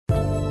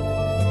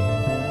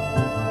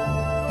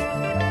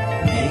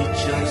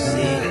HOC,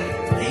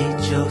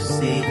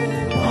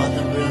 all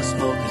the real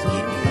smokers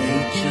give me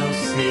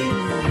HOC,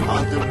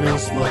 all the real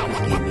smokers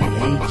give me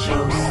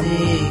HOC.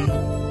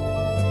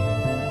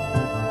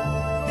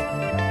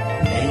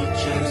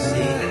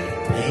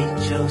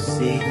 HOC,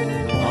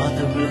 all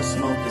the real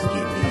smokers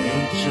give me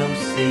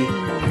HOC.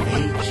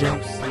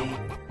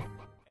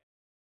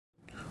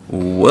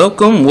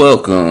 Welcome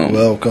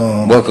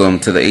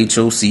to the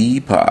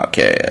HOC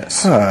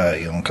podcast.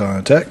 Hi, on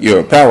Contact.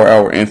 Your Power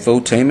Hour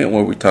infotainment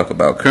where we talk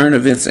about current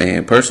events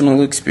and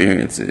personal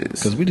experiences.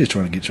 Because we just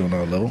trying to get you on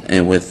our level.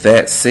 And with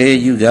that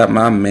said, you got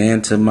my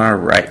man to my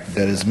right.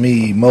 That is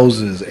me,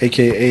 Moses,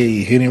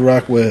 a.k.a. Henny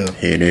Rockwell.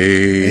 Henny.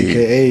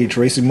 A.k.a.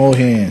 Tracy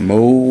Mohan.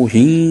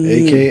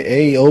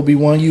 A.k.a.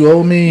 Obi-Wan, you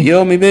owe me. You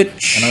owe me,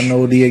 bitch. And I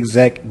know the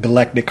exact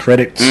galactic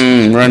credits.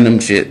 Run them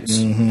shits.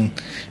 Mm-hmm.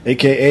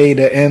 A.k.a.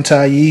 the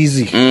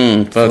anti-Yeezy.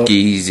 Fuck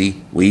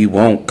Yeezy. We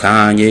want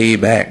Kanye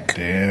back.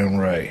 Damn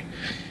right.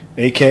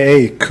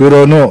 A.k.a.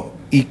 Kuro no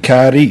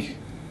Ikari.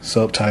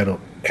 Subtitled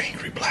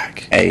Angry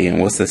Black. Hey, and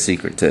what's the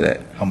secret to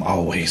that? I'm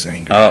always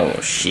angry. Oh,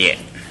 shit.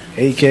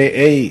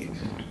 A.k.a.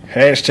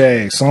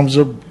 hashtag some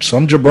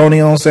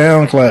jabroni on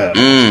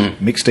SoundCloud.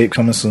 Mixtape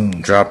coming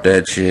soon. Drop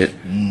that shit.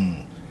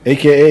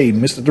 A.k.a.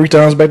 Mr. 3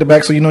 times back to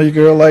back, so you know your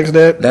girl likes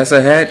that. That's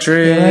a hat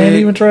trick. I ain't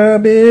even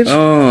trying, bitch.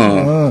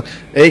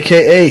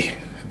 A.k.a.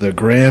 the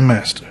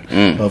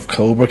Grandmaster of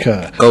Cobra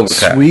Kai.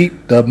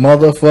 Sweep the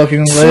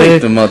motherfucking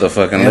leg.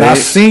 And I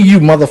seen you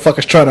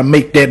motherfuckers trying to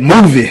make that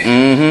movie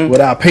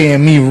without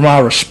paying me my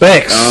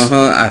respects.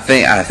 I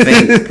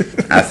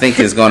think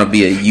it's gonna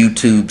be a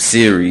YouTube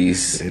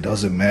series. It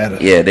doesn't matter.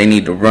 Yeah, they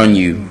need to run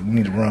you. You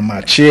need to run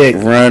my check.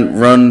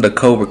 Run the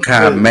Cobra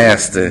Kai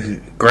master,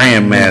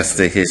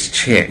 Grandmaster, his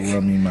check.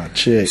 Run me my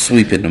check.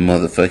 Sweeping the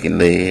motherfucking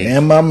leg.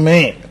 And my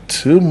man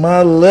to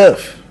my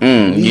left.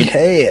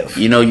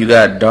 You know you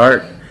got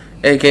Dart,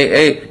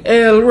 a.k.a.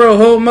 El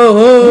Rojo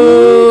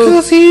Mojo.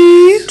 Cause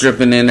he's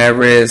dripping in that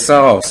red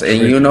sauce. And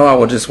you know, I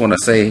would just want to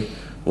say,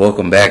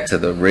 welcome back to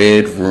the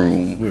Red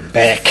Room. We're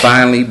back.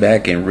 Finally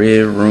back in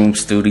Red Room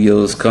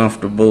Studios,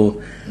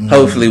 comfortable.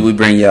 Hopefully we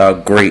bring y'all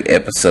a great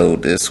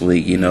episode this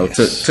week. You know,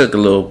 took a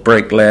little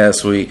break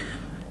last week,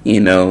 you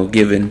know,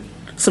 giving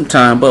some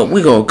time, but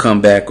we're going to come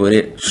back with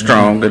it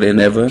stronger than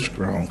ever.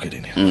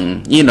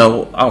 You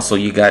know, also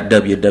you got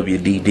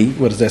WWDD.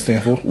 What does that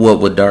stand for?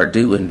 What would Dart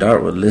do? And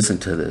Dart would listen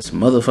to this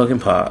motherfucking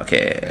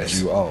podcast.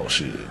 As you all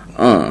should.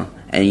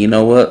 And you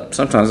know what?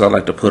 Sometimes I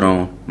like to put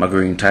on my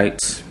green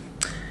tights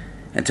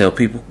and tell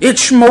people,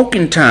 it's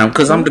smoking time,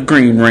 because I'm the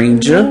Green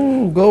Ranger.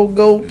 Ooh,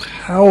 go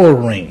Power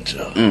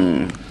Ranger.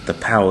 The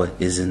power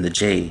is in the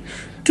J.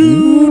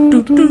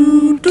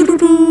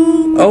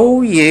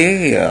 Oh,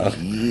 yeah.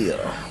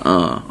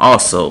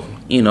 Also,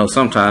 you know,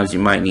 sometimes you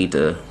might need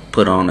to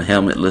put on a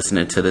helmet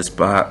listening to this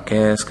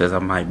podcast, because I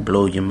might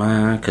blow your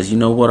mind, because you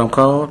know what I'm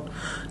called?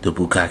 The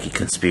Bukkake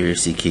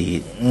Conspiracy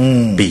Kid.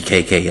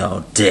 BKK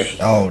all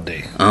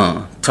day.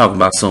 Talking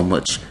about so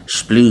much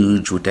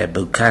splooge with that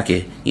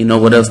Bukkake. You know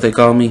what else they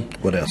call me?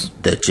 What else?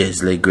 The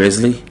Jesley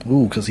Grizzly.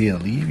 Ooh, because he'll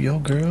leave your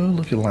girl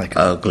looking like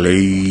a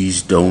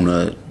glazed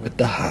donut. With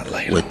the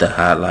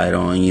hot light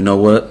on. You know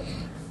what?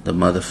 The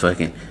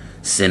motherfucking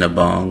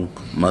Cinnabon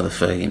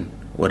motherfucking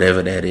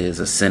whatever that is,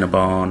 a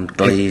Cinnabon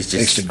glaze,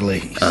 just extra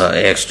glaze.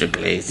 Extra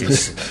glaze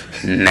is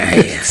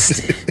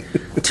nasty.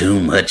 Too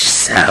much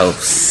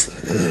sauce.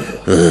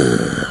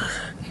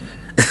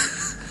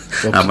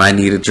 I might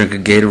need a drink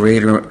of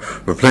Gatorade or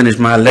replenish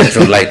my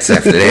electrolytes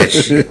after that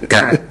shit.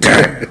 God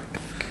damn.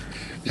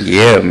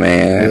 Yeah,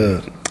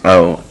 man.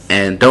 Oh,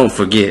 and don't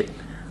forget,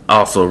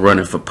 also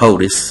running for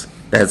POTUS.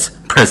 That's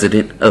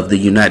President of the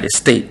United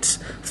States.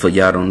 For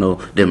y'all don't know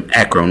them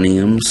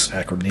acronyms.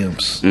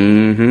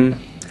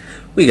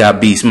 We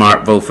got Be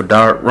Smart, Vote for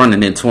Dart,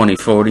 running in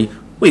 2040.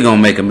 We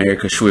gonna make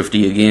America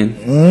swifty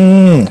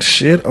again.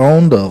 Shit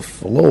on the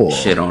floor.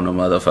 Shit on the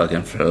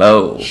motherfucking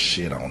floor.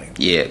 Shit on it.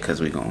 Yeah, because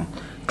we gonna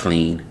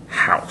clean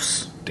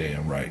house.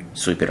 Damn right.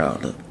 Sweep it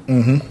all up.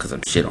 Because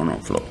I'm shit on the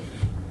floor.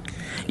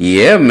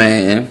 Yeah,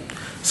 man.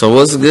 So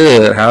what's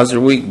good? How's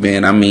your week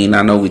been? I mean,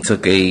 I know we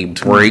took a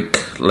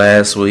break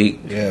last week.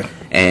 Yeah.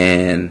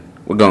 And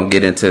we're going to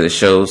get into the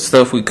show.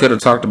 Stuff we could have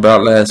talked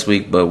about last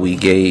week, but we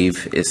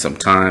gave it some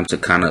time to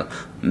kind of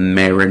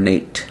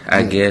marinate,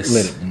 I guess.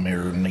 Let it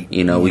marinate.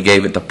 You know, we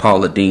gave it the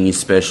Paula Deen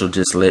special.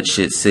 Just let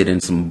shit sit in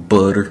some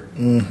butter.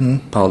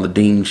 Paula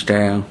Deen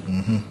style.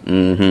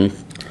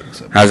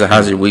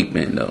 How's your week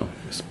been, though?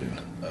 It's been,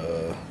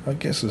 I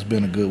guess it's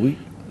been a good week.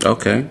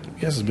 Okay. I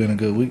guess it's been a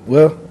good week.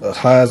 Well,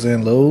 highs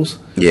and lows.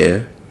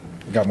 Yeah.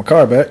 Got my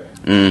car back.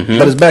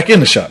 But it's back in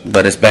the shop.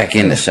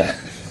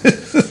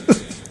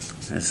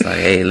 It's like,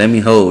 hey, let me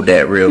hold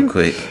that real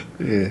quick.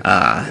 Here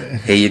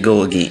you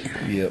go again.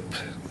 Yep.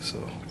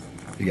 So,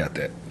 you got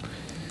that.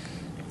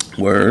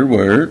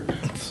 Word.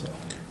 So,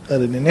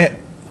 other than that,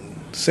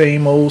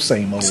 same old.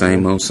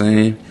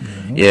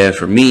 Yeah,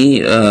 for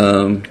me,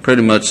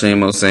 pretty much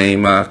same old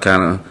same. I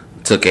kind of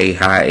took a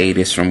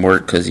hiatus from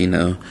work because, you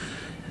know,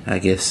 I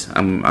guess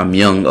I'm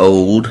young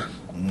old.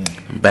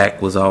 I'm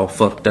back was all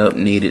fucked up,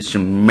 needed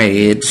some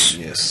meds.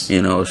 Yes.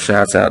 You know,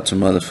 shouts out to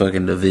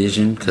motherfucking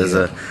Division, because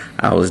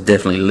I was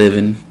definitely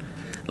living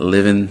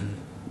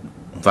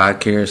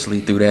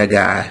vicariously through that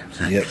guy.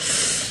 Yep.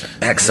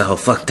 Back's all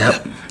fucked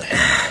up.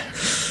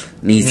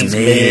 Needs some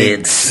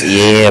meds.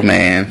 Yeah,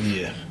 man.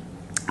 Yeah.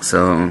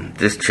 So,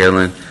 just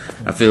chilling.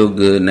 I feel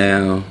good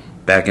now.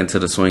 Back into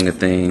the swing of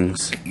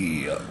things.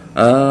 Yeah.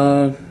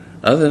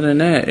 Other than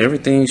that,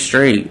 everything's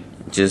straight.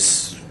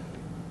 Just,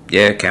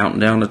 counting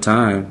down the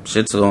time.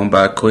 Shit's going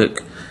by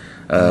quick.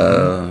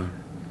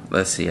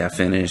 Let's see, I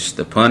finished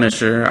The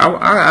Punisher.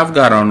 I've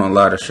got on a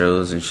lot of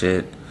shows and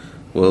shit.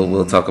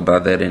 We'll talk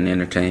about that in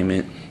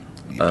entertainment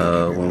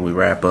when we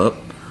wrap up.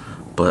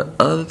 But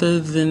other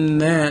than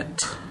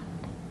that,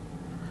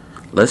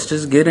 let's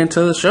just get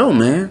into the show,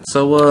 man.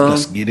 So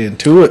let's get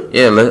into it.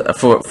 Yeah,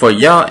 for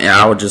y'all, and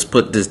I would just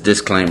put this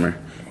disclaimer: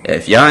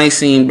 if y'all ain't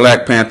seen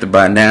Black Panther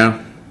by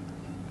now,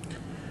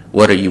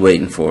 what are you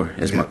waiting for?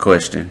 Is my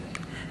question.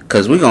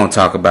 Because we're gonna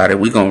talk about it,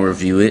 we're gonna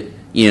review it.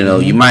 You know,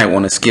 you might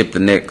want to skip the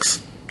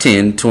next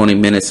 10-20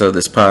 minutes of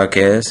this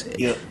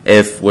podcast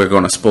if we're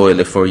gonna spoil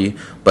it for you.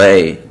 But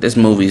hey, this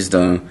movie's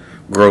done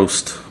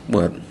grossed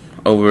what,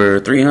 over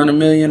 300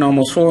 million,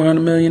 almost 400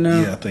 million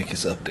now. Yeah, I think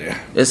it's up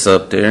there. It's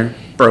up there,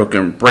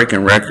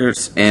 breaking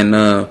records,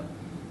 and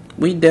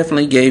we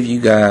definitely gave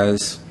you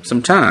guys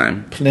some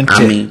time. Plenty.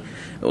 I mean,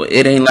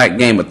 it ain't like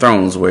Game of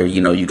Thrones where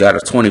you got a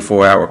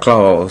 24-hour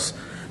clause.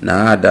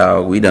 Nah,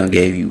 dog, we done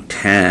gave you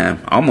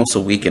time, almost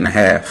a week and a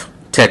half.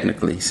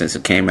 Technically, since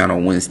it came out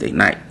on Wednesday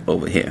night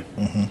over here.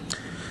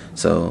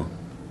 So,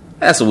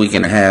 that's a week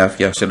and a half.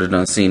 Y'all should have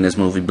done seen this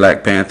movie,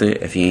 Black Panther.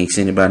 If you ain't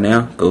seen it by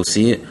now, go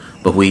see it.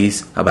 But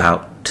we's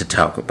about to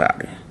talk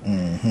about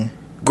it.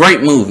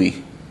 Great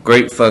movie.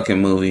 Great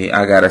fucking movie.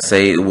 I gotta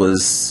say, it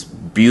was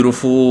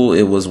beautiful.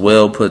 It was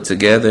well put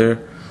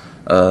together.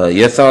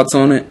 Your thoughts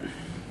on it?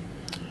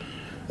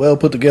 Well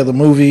put together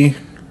movie.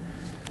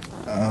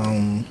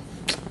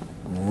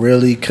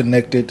 Really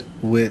connected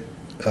with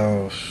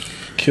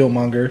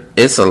Killmonger.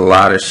 It's a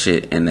lot of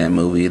shit in that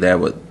movie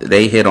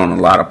they hit on a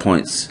lot of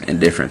points and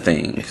different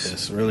things.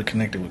 It's really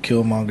connected with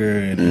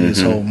Killmonger and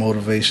his whole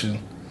motivation.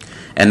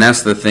 And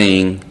that's the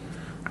thing.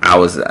 I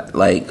was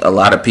like, a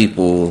lot of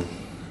people.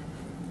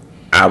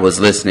 I was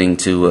listening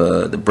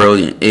to the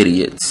Brilliant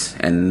Idiots,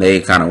 and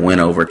they kind of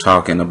went over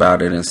talking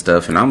about it and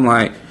stuff. And I'm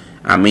like,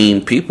 I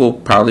mean, people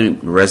probably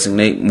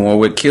resonate more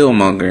with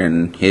Killmonger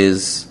and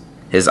his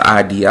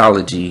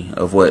ideology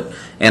of what.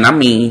 And I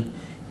mean,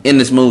 in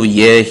this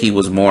movie, he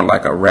was more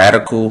like a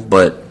radical,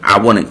 but I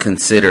wouldn't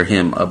consider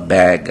him a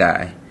bad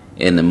guy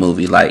in the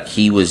movie. Like,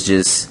 he was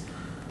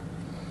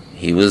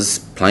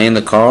playing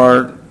the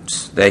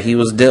cards that he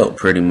was dealt,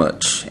 pretty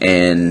much.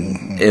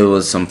 And it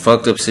was some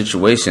fucked up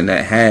situation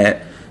that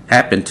had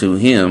happened to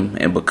him,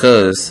 and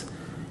because,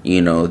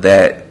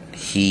 that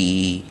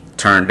he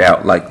turned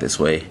out like this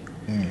way.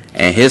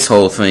 And his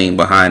whole thing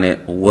behind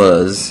it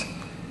was,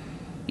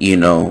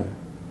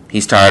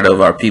 he's tired of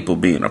our people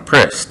being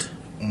oppressed.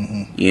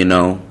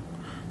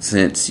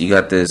 Since you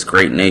got this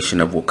great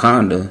nation of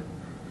Wakanda,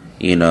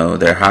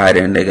 they're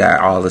hiding, they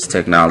got all this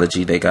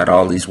technology, they got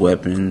all these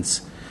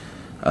weapons.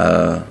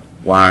 Why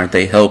aren't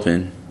they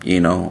helping,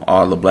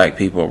 all the black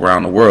people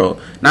around the world?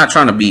 Not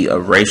trying to be a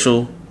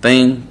racial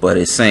thing, but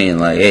it's saying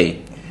like,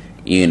 hey,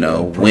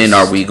 when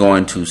are we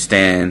going to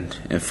stand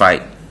and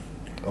fight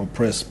the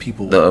oppressed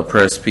people?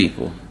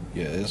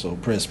 Yeah, it's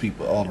oppressed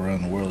people all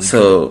around the world.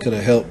 So could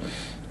have helped.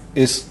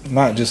 It's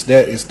not just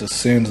that, it's the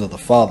sins of the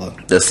father.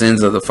 The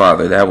sins of the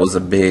father. That was a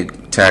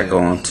big tack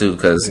on, too,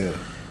 because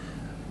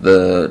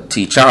the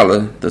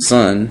T'Challa, the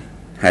son,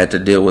 had to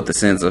deal with the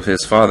sins of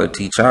his father,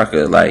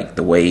 T'Chaka, like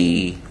the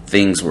way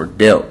things were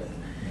dealt.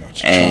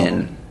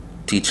 And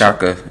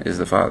T'Chaka is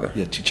the father.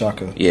 Yeah,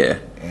 T'Chaka. Yeah.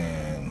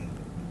 And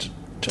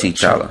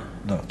T'Challa.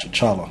 No,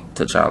 T'Challa.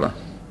 T'Challa.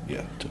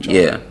 Yeah,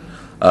 T'Challa.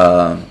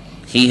 Yeah.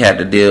 He had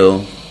to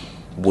deal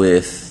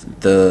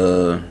with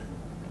the...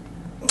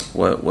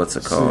 What's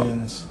it called?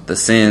 Sins. The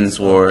sins,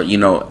 or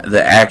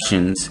the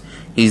actions.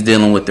 He's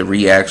dealing with the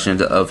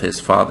reactions of his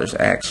father's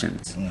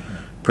actions,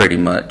 pretty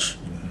much.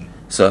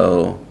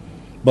 So,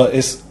 but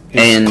it's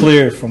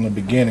clear from the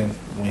beginning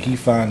when he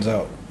finds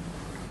out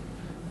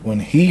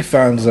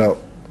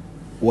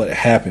what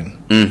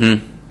happened.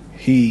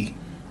 He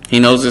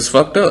knows it's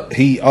fucked up.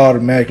 He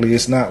automatically.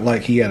 It's not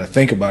like he had to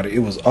think about it. It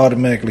was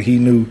automatically he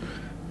knew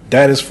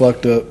that is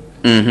fucked up.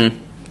 And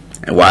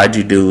why'd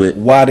you do it?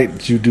 Why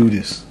did you do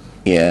this?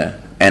 Yeah,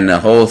 and the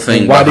whole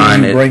thing why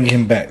behind did you bring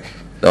him back?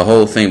 The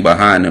whole thing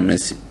behind him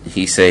is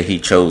he said he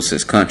chose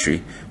his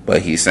country,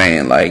 but he's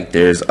saying like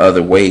there's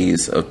other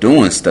ways of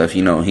doing stuff.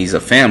 He's a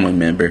family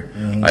member.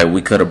 Like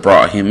we could have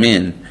brought him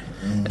in,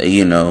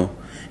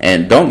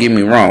 And don't get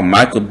me wrong,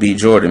 Michael B.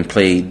 Jordan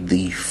played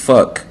the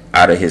fuck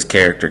out of his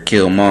character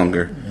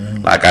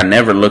Killmonger. Like I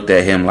never looked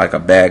at him like a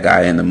bad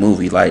guy in the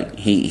movie. Like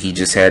he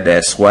just had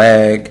that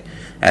swag.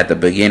 At the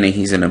beginning,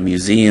 he's in a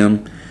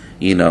museum.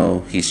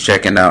 He's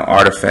checking out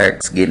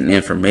artifacts, getting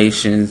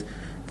information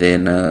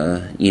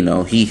then you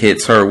know, he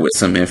hits her with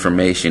some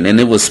information, and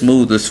it was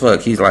smooth as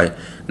fuck. He's like,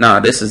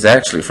 nah, this is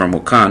actually from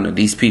Wakanda.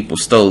 These people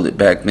stole it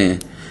back then.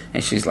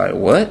 And she's like,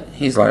 what?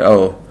 He's like,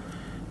 oh,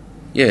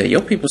 yeah,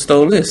 your people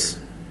stole this.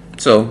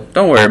 So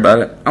don't worry about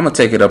it. I'm going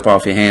to take it up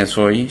off your hands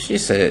for you. She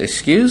said,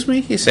 excuse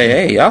me? He said,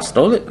 hey, y'all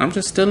stole it. I'm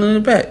just stealing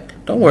it back.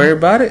 Don't worry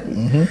about it.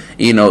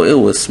 You know, it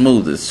was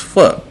smooth as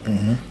fuck,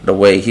 the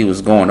way he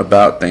was going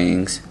about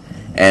things.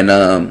 And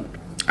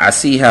I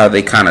see how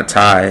they kind of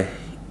tie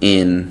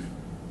in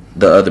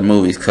the other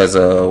movies. Because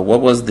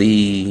what was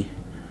the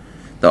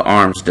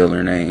arms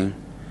dealer name?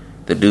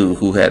 The dude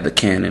who had the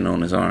cannon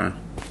on his arm.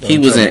 He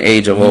was in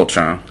Age of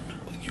Ultron.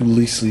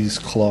 Ulysses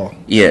Claw.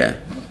 Yeah.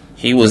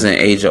 He was in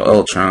Age of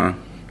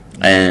Ultron.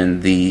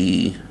 And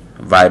the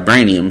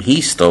vibranium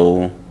he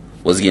stole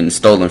was getting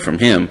stolen from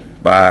him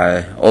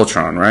by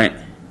Ultron, right?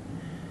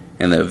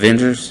 And the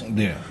Avengers?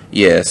 Yeah.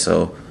 Yeah,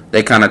 so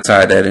they kind of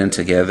tied that in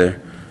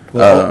together.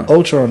 Well,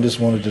 Ultron just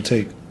wanted to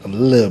take a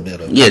little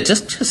bit of it. Yeah,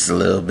 just a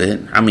little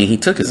bit. I mean, he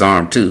took his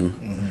arm too.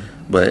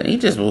 But he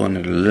just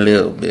wanted a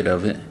little bit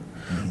of it.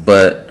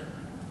 But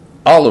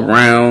all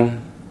around,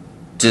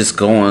 just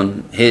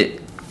going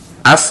hit.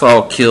 I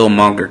saw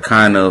Killmonger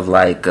kind of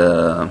like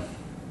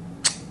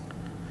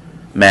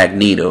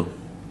Magneto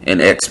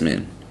in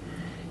X-Men,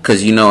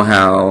 because you know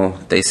how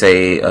they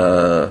say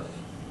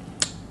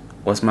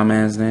what's my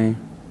man's name?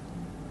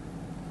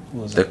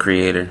 The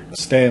creator,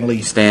 Stan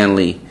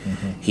Lee.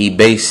 He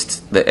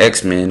based the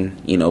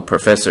X-Men, you know,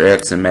 Professor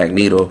X and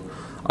Magneto,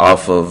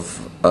 off of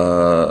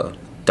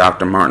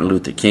Dr. Martin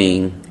Luther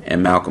King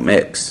and Malcolm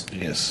X.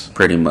 Yes,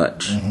 pretty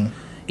much.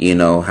 You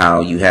know,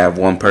 how you have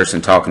one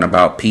person talking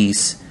about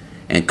peace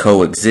and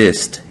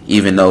coexist,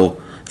 even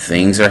though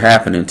things are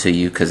happening to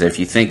you. Because if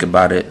you think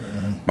about it,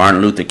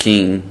 Martin Luther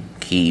King,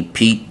 he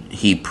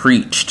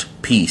preached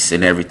peace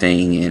and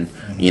everything. And,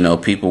 you know,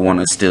 people want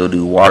to still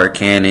do water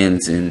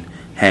cannons and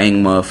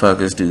hang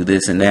motherfuckers, do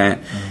this and that.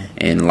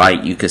 And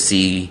like you could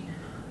see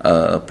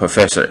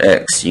Professor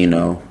X, you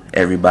know,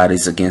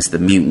 everybody's against the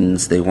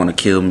mutants. They want to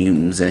kill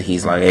mutants. And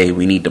he's like, hey,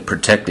 we need to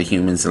protect the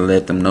humans and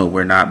let them know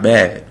we're not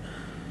bad.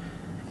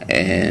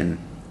 And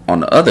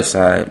on the other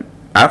side,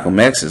 Malcolm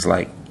X is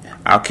like,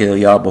 I'll kill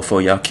y'all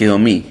before y'all kill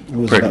me,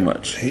 pretty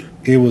much.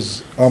 It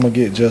was, I'm going to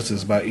get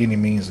justice by any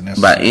means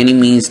necessary. By any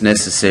means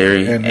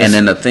necessary. And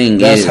then the thing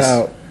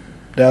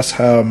that's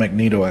how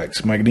Magneto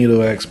acts.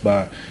 Magneto acts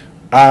by,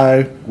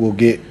 I will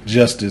get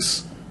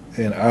justice,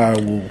 and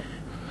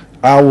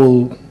I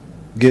will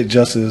get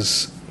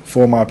justice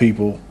for my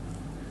people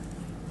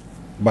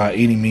by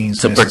any means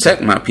to necessary.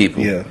 Protect my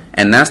people. Yeah.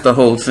 And that's the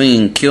whole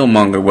thing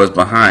Killmonger was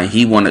behind.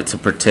 He wanted to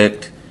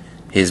protect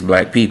his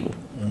black people.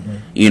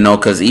 You know,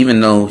 because even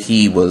though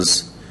he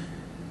was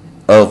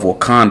of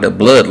Wakanda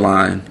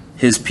bloodline,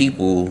 his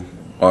people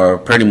are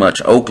pretty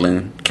much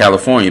Oakland,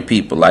 California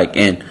people. Like,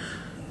 and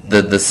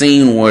the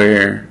scene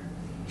where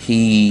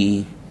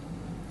he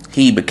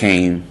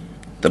became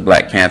the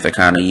Black Panther,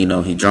 kind of, you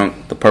know, he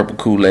drunk the purple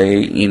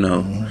Kool-Aid, you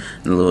know,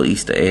 the little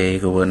Easter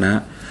egg or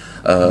whatnot.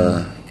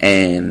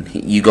 And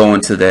you go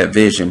into that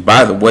vision.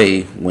 By the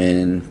way,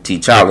 when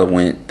T'Challa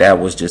went, that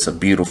was just a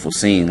beautiful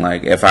scene.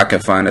 Like, if I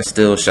could find a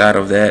still shot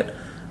of that,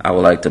 I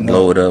would like to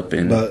blow it up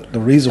and but the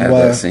reason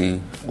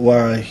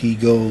why he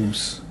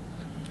goes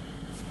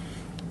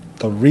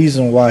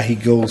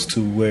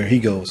to where he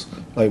goes,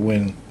 like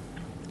when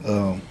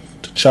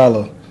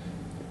T'Challa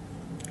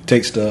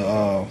takes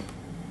the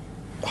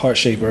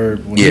heart-shaped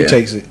herb, when he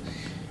takes it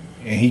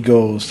and he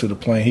goes to the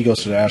plane, he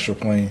goes to the astral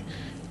plane.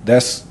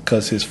 That's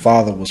because his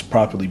father was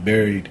properly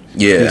buried.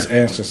 Yeah, his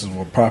ancestors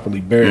were properly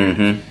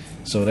buried,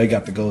 so they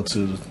got to go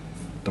to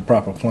the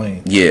proper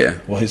plane. Yeah.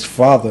 Well, his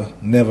father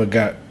never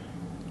got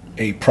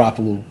a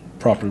proper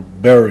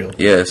burial.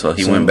 Yeah, so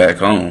he went back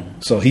home.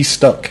 So he's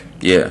stuck.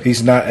 Yeah.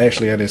 He's not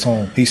actually at his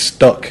home. He's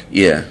stuck.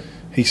 Yeah.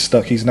 He's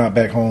stuck. He's not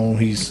back home.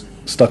 He's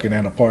stuck in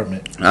that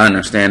apartment. I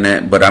understand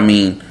that, but I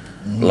mean,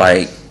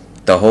 like,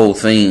 the whole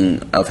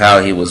thing of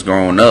how he was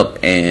growing up,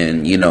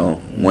 and, you know,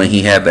 when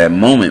he had that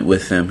moment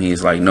with him,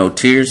 he's like, no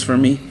tears for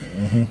me.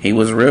 He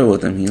was real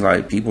with him. He's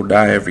like, people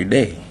die every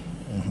day.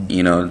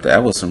 You know,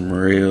 that was some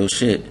real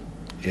shit.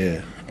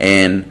 Yeah.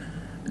 And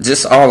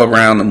just all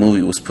around the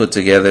movie was put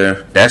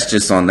together. That's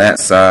just on that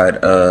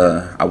side.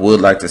 I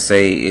would like to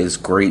say it's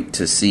great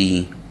to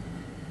see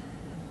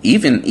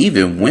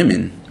even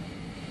women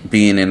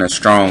being in a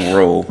strong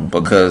role,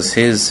 because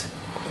his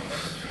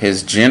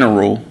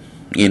general,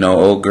 you know,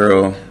 old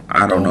girl,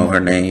 I don't know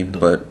her name,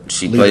 but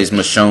she plays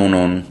Michonne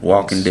on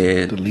Walking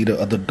Dead. The leader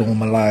of the Dora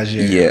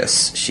Milaje.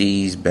 Yes,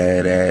 she's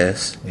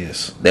badass.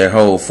 Yes. Their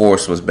whole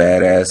force was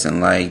badass, and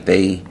like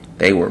they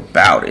were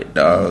about it,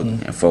 dog.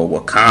 And for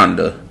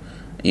Wakanda,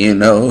 you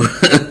know,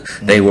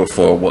 they were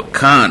for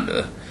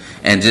Wakanda.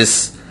 And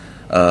just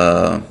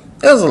there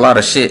was a lot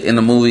of shit in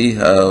the movie.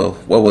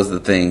 What was the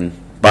thing?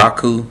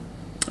 Baku.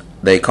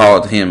 They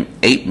called him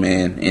Ape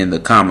Man in the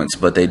comics,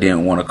 but they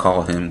didn't want to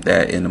call him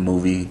that in the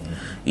movie.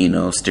 You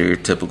know,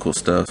 stereotypical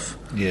stuff.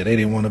 Yeah, they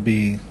didn't want to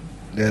be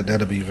that.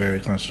 That'll be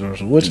very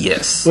controversial. Which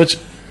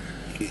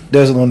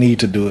there's no need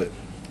to do it.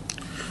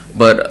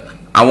 But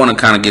I want to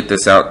kind of get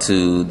this out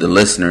to the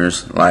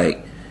listeners.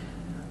 Like,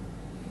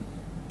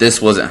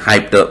 this wasn't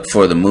hyped up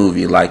for the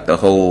movie. Like, the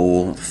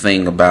whole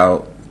thing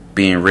about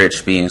being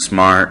rich, being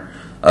smart,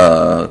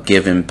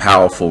 giving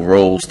powerful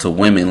roles to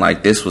women.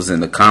 Like, this was in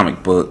the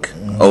comic book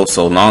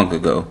so long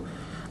ago.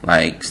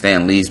 Like,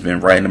 Stan Lee's been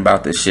writing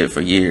about this shit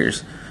for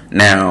years.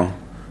 Now,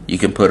 you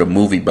can put a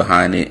movie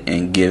behind it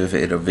and give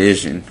it a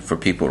vision for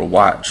people to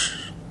watch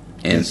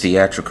in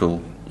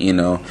theatrical, you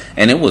know.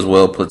 And it was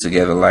well put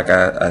together. Like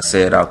I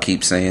said, I'll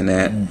keep saying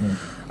that.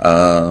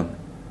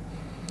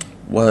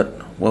 What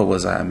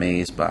was I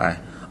amazed by?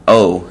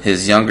 Oh,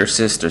 his younger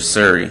sister,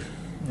 Suri.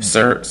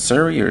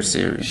 Suri or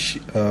Siri?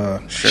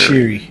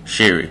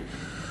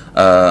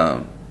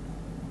 Shiri.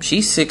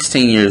 She's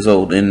 16 years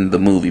old in the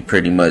movie,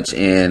 pretty much.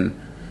 And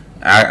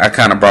I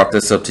kind of brought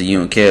this up to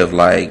you and Kev.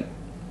 Like,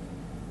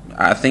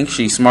 I think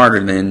she's smarter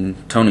than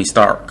Tony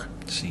Stark.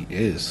 She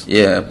is.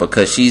 Yeah,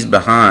 because she's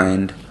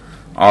behind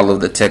all of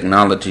the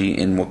technology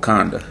in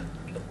Wakanda.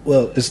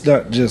 Well, it's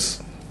not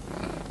just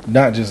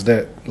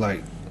that.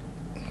 Like,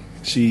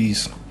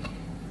 she's,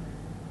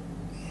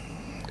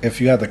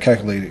 if you have to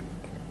calculate it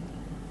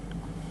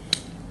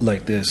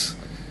like this,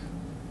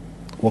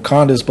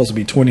 Wakanda is supposed to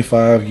be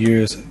 25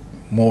 years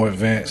more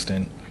advanced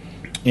than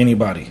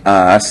anybody.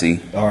 I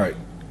see. All right.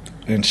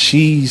 And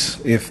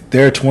if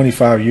they're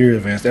 25 years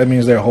advanced, that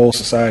means their whole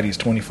society is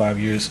 25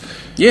 years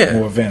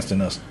more advanced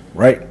than us,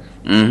 right?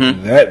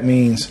 Mm-hmm. That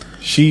means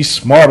she's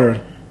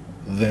smarter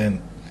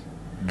than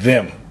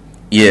them.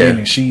 Yeah.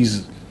 Meaning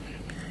she's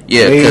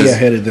way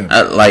ahead of them.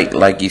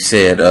 Like you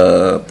said,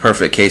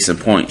 perfect case in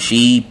point.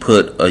 She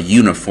put a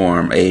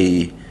uniform,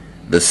 the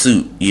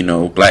suit, you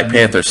know, Black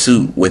Panther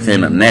suit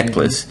within a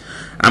necklace.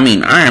 I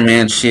mean, Iron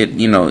Man shit,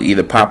 you know,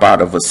 either pop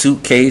out of a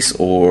suitcase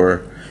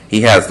or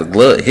he has the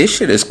glove. His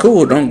shit is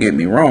cool, don't get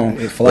me wrong,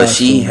 but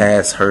she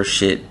has her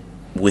shit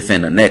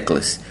within a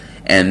necklace.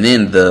 And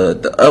then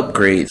the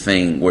upgrade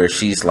thing where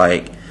she's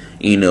like,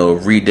 you know,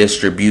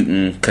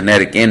 redistributing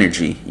kinetic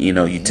energy. You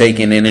know, you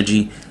take in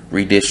energy,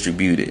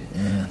 redistribute it.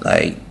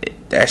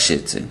 Like, that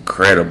shit's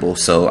incredible.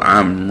 So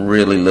I'm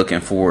really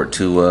looking forward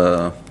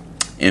to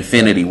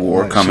Infinity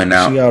War coming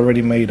out. She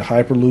already made the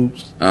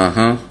Hyperloops.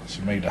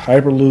 She made the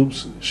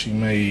Hyperloops. She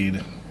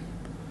made...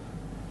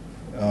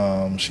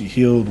 she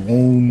healed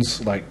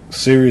wounds, like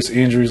serious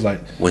injuries, like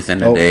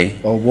within a day.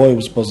 Oh boy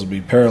was supposed to be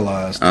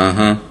paralyzed.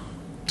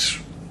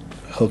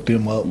 Hooked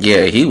him up.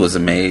 Yeah, he was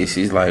amazed.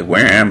 He's like,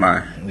 "Where am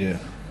I? Yeah.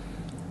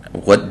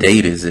 What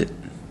date is it?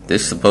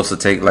 This is supposed to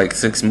take like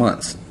 6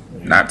 months,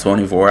 not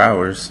 24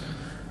 hours."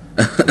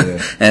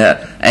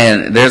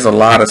 and there's a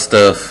lot of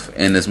stuff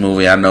in this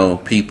movie. I know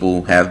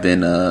people have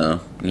been,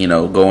 you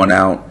know, going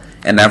out,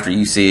 and after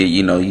you see it,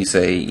 you know, you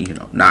say, you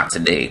know, not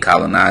today,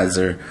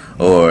 colonizer,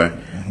 or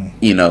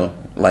you know,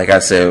 like I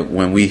said,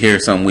 when we hear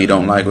something we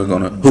don't like, we're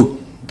gonna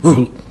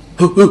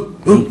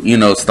you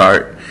know,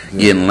 start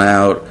getting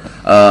loud.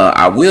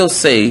 I will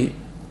say,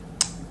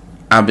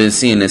 I've been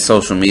seeing in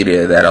social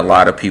media that a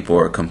lot of people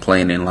are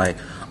complaining, like,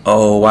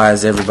 oh, why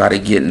is everybody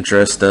getting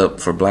dressed up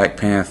for Black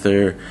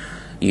Panther?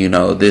 You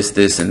know,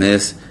 this, and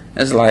this.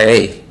 It's like,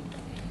 hey,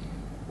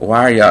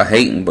 why are y'all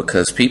hating?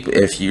 Because people,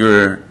 if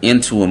you're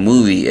into a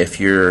movie, if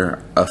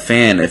you're a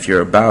fan, if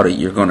you're about it,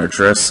 you're gonna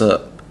dress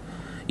up.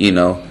 You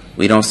know,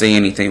 we don't say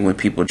anything when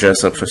people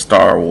dress up for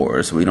Star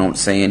Wars. We don't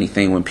say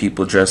anything when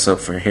people dress up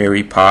for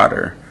Harry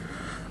Potter.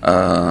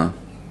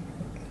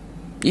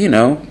 You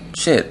know,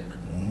 shit.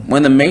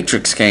 When The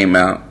Matrix came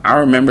out, I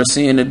remember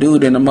seeing a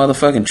dude in a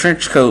motherfucking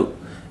trench coat,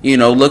 you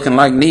know, looking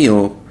like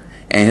Neo,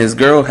 and his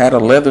girl had a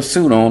leather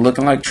suit on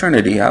looking like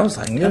Trinity. I was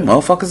like, them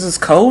motherfuckers is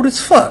cold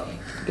as fuck.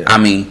 Yeah. I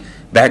mean,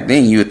 back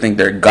then you would think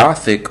they're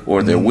gothic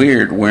or they're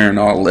weird wearing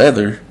all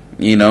leather,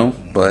 you know,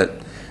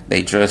 but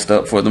they dressed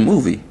up for the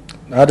movie.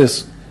 I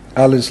just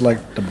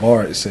like the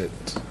bar it set.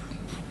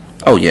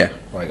 Oh yeah.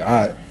 Like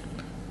I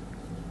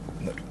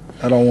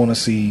don't want to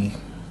see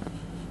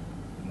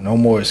no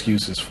more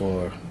excuses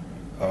for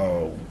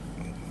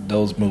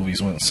those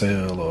movies wouldn't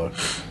sell, or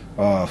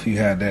if you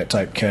had that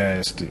type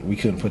cast, we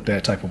couldn't put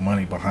that type of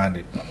money behind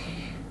it.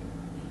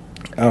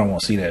 I don't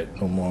want to see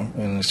that no more.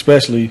 And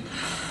especially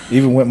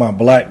even with my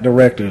black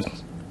directors,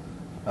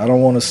 I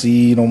don't want to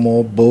see no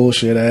more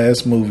bullshit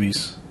ass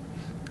movies.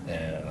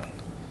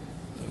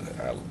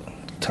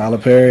 Tyler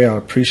Perry, I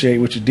appreciate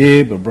what you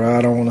did, but bro,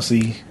 I don't want to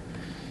see.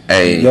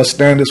 Hey, your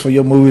standards for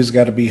your movies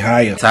got to be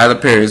higher. Tyler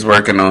Perry's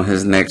working on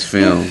his next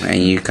film, and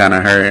you kind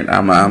of heard.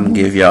 I'm gonna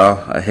give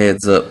y'all a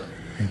heads up.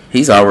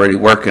 He's already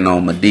working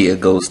on Madea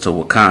Goes to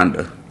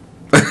Wakanda.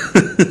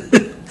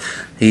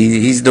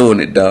 he's doing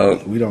it,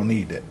 dog. We don't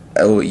need that.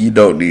 Oh, you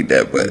don't need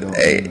that, but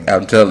hey,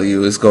 I'm telling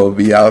you, it's gonna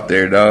be out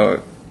there,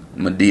 dog.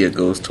 Madea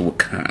Goes to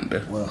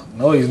Wakanda. Well,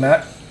 no, he's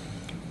not.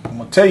 I'm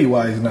gonna tell you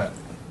why he's not.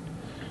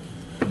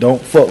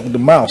 Don't fuck with the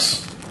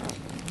mouse.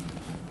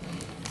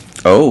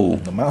 Oh.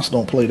 The mouse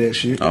don't play that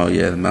shit. Oh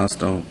yeah, the mouse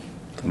don't.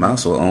 The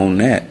mouse will own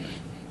that.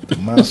 The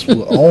mouse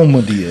will own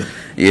Madea.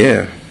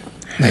 Yeah.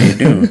 How you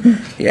doing?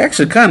 He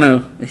actually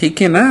he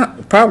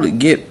cannot probably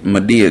get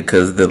Madea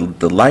because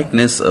the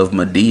likeness of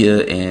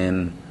Madea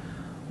and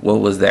what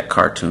was that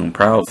cartoon?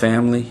 Proud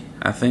Family,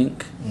 I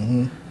think.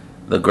 Mm-hmm.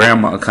 The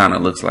grandma kind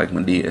of looks like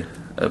Madea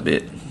a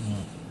bit.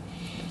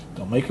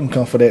 Don't make him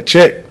come for that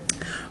check.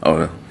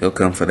 Oh, he'll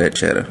come for that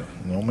cheddar.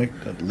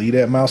 Leave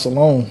that mouse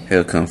alone.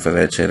 He'll come for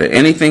that cheddar.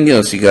 Anything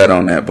else you got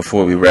on that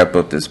before we wrap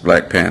up this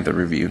Black Panther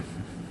review?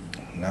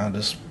 Nah,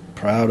 just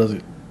proud of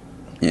it.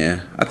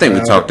 Yeah, I think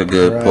we talked a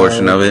good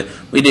portion of it.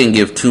 We didn't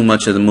give too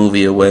much of the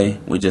movie away.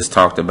 We just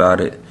talked about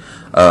it.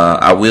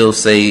 I will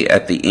say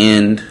at the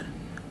end,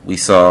 we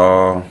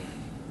saw,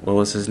 what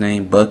was his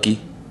name? Bucky.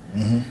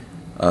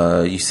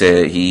 Mm-hmm. You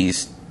said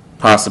he's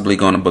possibly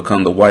going to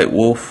become the White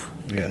Wolf.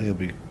 Yeah, he'll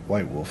be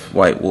White Wolf.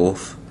 White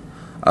Wolf.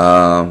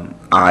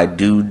 I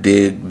do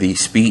dig the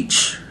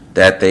speech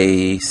that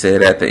they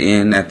said at the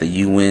end at the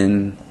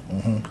UN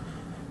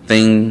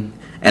thing.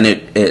 And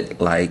it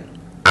like,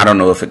 I don't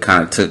know if it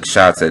kind of took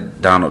shots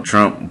at Donald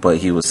Trump, but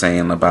he was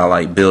saying about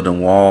like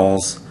building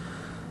walls.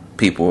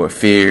 People were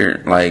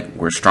feared, like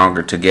we're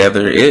stronger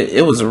together.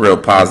 It was a real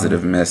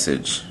positive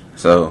message.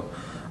 So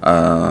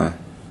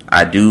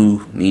I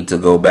do need to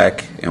go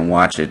back and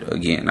watch it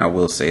again. I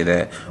will say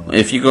that.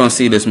 If you're going to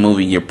see this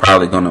movie, you're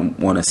probably going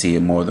to want to see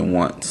it more than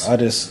once.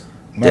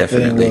 My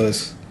thing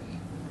was,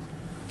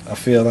 I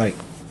feel like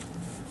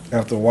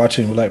after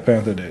watching Black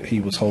Panther that he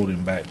was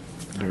holding back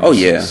during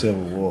the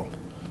Civil War.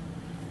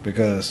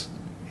 Because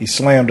he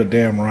slammed a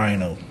damn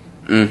rhino.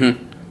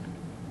 Mm-hmm.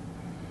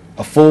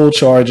 A full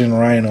charging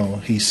rhino,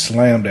 he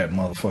slammed that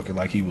motherfucker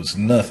like he was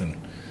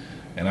nothing.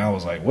 And I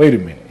was like, wait a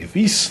minute. If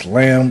he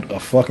slammed a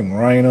fucking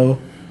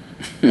rhino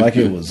like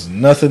it was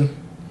nothing,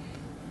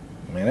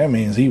 man, that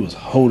means he was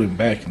holding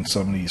back in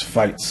some of these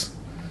fights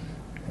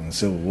in the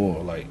Civil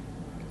War. Like,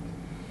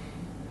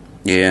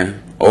 yeah.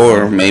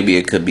 Or maybe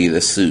it could be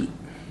the suit,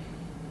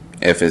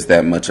 if it's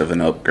that much of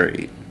an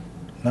upgrade.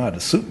 Nah, the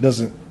suit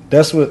doesn't.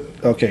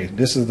 Okay,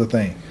 this is the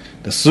thing.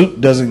 The suit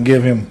doesn't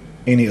give him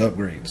any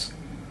upgrades.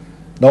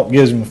 Don't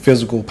give him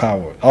physical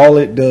power. All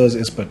it does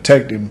is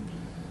protect him,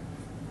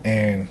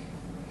 and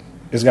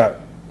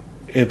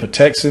it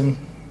protects him,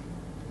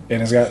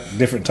 and it's got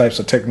different types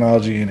of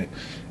technology in it.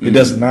 It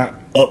does not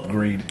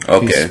upgrade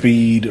his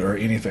speed or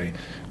anything.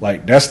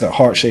 Like, that's the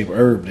heart-shaped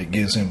herb that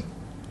gives him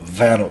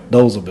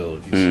those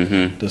abilities.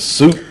 Mm-hmm. The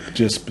suit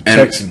just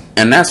protects him.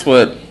 And that's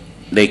what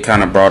they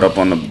kind of brought up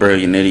on the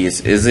Brilliant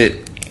Idiots. Is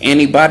it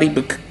anybody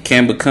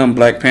can become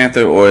Black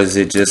Panther, or is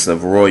it just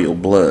of royal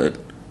blood?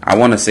 I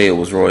want to say it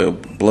was royal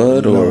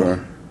blood,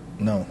 or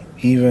no.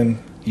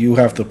 Even you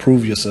have to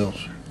prove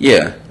yourself.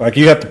 Yeah, like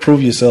you have to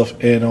prove yourself,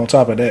 and on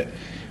top of that,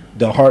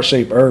 the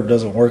heart-shaped herb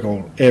doesn't work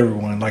on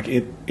everyone. Like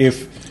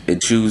if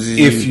it chooses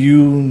if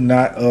you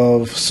not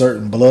of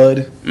certain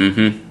blood,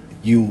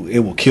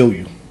 it will kill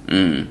you.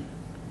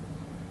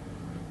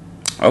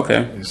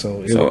 Okay,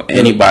 so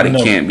anybody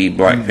can't be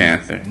Black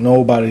Panther.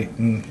 Nobody.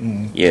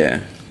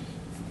 Yeah.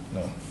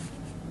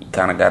 You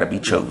kind of got to be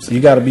chosen.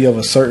 You got to be of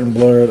a certain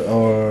blood,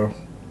 or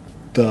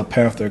the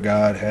Panther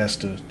God has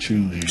to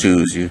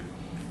choose you.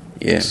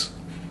 Yes.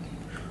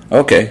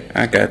 Okay,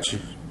 I got you.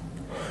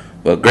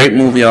 Well, great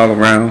movie all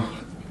around.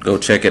 Go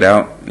check it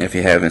out if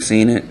you haven't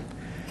seen it.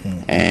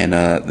 And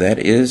that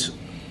is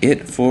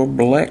it for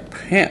Black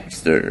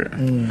Panther.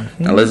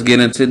 Now let's get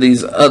into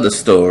these other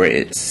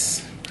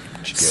stories.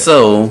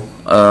 So,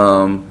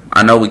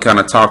 I know we kind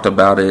of talked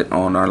about it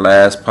on our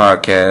last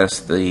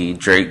podcast, the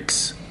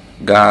Drake's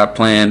God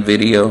Plan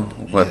video,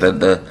 what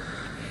the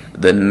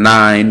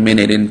 9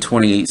 minute and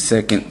 28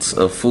 seconds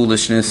of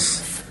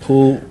foolishness.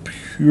 Pure.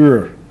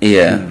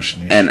 Yeah.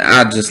 Foolishness. And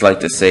I'd just like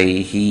to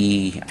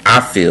say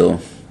I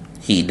feel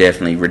he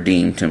definitely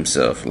redeemed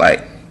himself.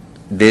 Like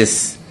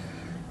this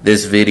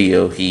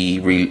video he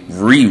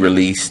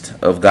re-released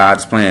of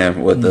God's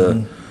Plan with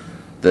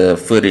the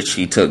footage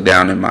he took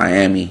down in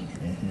Miami.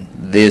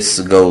 This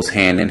goes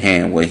hand in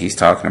hand what he's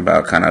talking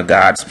about, kind of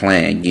God's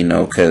plan,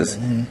 because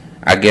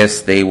I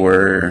guess they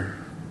were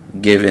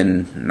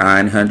given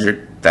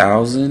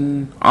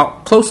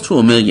 $900,000, close to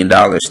 $1 million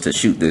to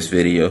shoot this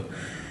video,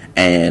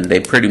 and they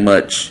pretty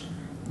much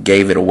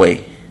gave it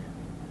away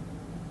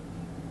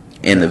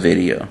in the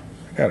video.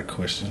 I got a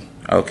question.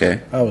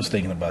 Okay. I was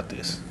thinking about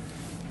this.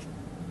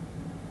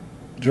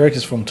 Drake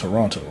is from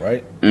Toronto,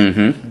 right?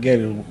 Mm-hmm.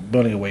 Gave it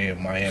money away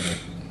in Miami.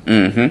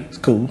 Mm-hmm. It's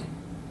cool.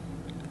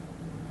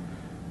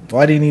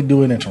 Why didn't he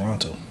do it in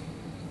Toronto?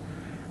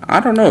 I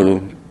don't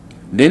know.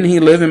 Didn't he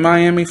live in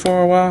Miami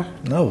for a while?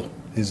 No.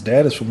 His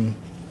dad is from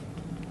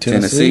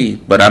Tennessee.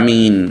 But I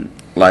mean,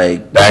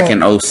 like, back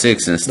in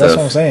 06 and stuff. That's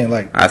what I'm saying.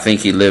 Like, I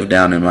think he lived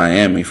down in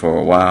Miami for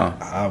a while.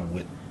 I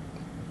would.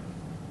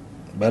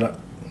 But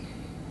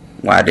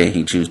why didn't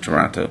he choose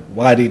Toronto?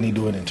 Why didn't he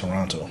do it in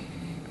Toronto?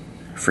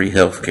 Free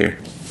healthcare.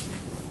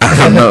 I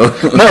don't know. No.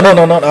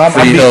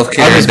 Free healthcare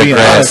and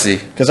Degrassi.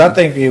 Because I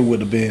think it would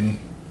have been.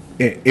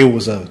 It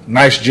was a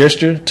nice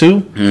gesture too.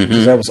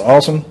 Because that was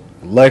awesome.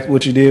 Like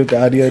what you did with the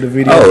idea of the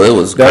video. Oh, it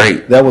was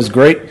great. That was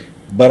great.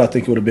 But I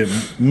think it would have been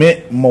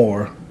meant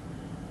more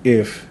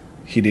if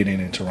he did it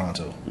in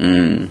Toronto.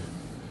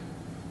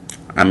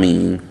 I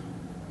mean,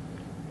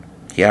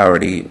 he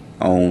already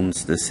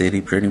owns the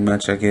city pretty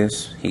much, I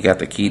guess. He got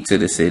the key to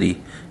the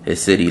city.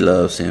 His city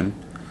loves him.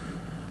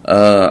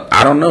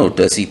 I don't know.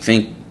 Does he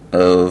think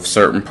of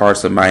certain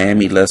parts of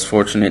Miami less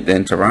fortunate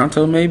than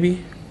Toronto,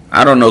 maybe?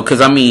 I don't know,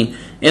 because, I mean,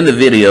 in the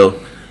video,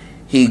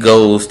 he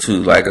goes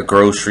to, like, a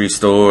grocery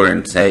store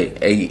and say,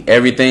 hey,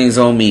 everything's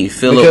on me.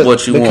 Fill up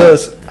what you want.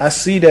 Because I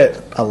see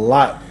that a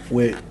lot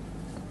with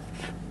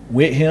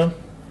him.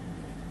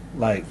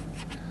 Like,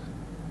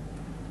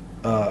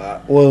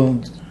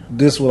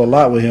 this was a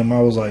lot with him.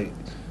 I was like,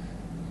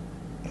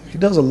 he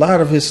does a lot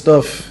of his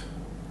stuff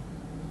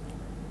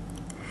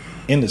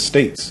in the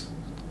States.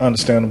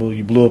 Understandable,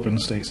 you blew up in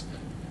the States,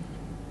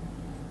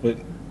 but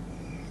you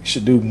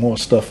should do more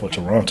stuff for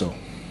Toronto.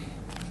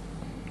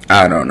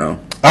 I don't know.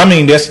 I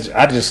mean,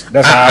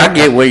 I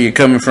get where you're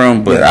coming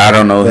from, but I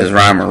don't know his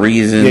rhyme or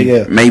reason.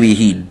 Yeah. Maybe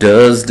he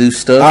does do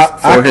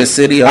stuff for his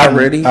city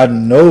already. I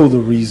know the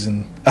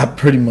reason. I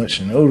pretty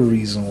much know the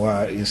reason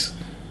why it's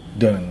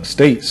done in the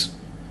States.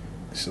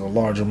 It's a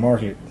larger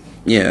market.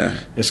 Yeah,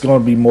 it's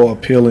going to be more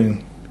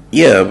appealing.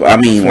 Yeah, I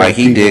mean, like,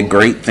 he did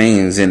great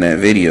things in that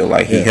video.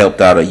 Like, he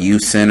helped out a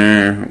youth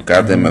center,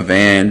 got them a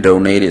van,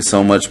 donated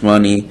so much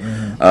money.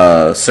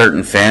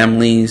 Certain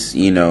families,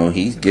 you know,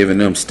 he's giving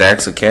them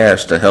stacks of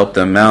cash to help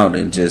them out,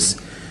 and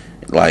just,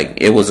 like,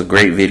 it was a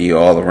great video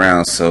all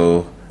around.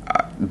 So,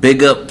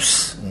 big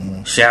ups.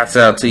 Shouts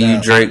out to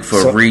you, Drake,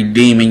 for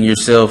redeeming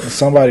yourself.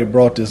 Somebody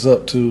brought this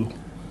up, too.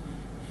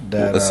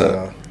 What's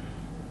up?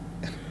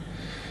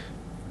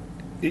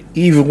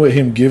 Even with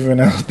him giving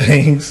out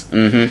things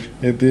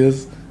at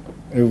this,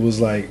 it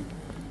was like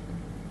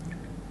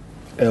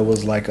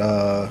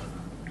a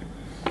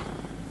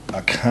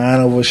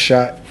kind of a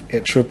shot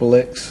at Triple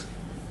X.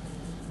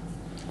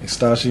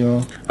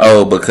 Extastion.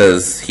 Oh,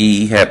 because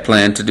he had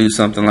planned to do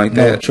something like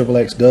that? No, Triple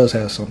X does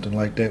have something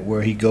like that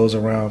where he goes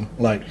around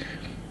like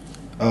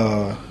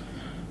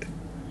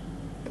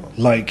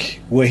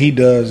what he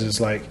does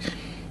is like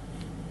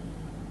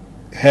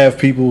have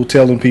people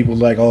telling people,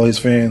 like all his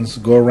fans,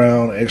 go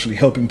around actually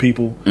helping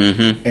people,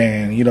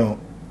 and you know,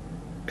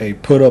 hey,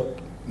 put up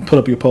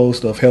your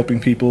post of helping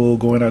people,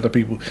 going after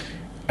people.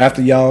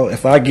 After y'all,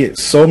 if I get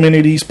so many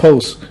of these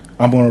posts,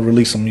 I'm going to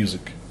release some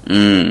music.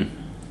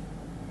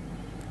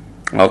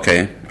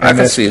 Okay, I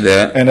can see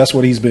that, and that's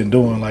what he's been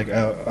doing. Like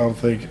I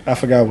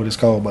forgot what it's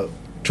called, but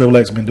Triple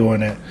X been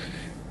doing that,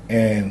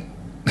 and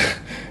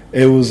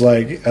it was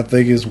like, I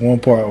think it's one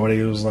part where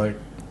it was like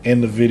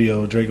in the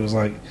video, Drake was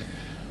like,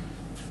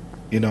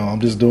 you know, I'm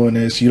just doing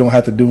this. You don't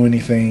have to do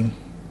anything.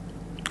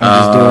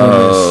 I'm just doing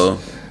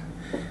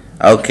this.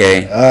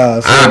 Okay.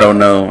 So, I don't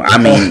know. I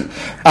mean,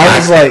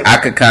 I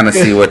could kind of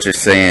see what you're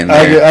saying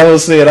there. I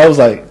was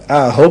like,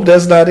 I hope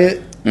that's not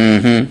it.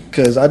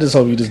 Because I just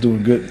hope you're just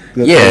doing good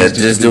things.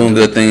 Just doing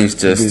good things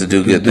just to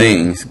do good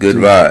things. Good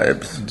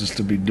vibes. Just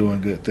to be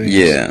doing good things.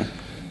 Yeah.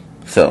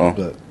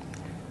 So,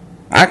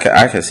 I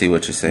can see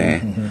what you're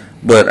saying.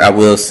 But I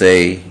will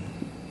say,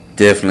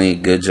 definitely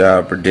good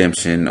job,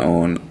 Redemption,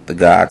 on the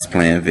God's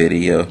Plan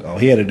video. Oh,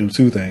 he had to do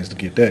two things to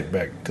get that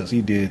back, because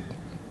he did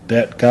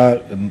that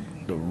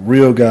the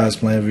real God's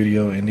Plan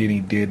video, and then he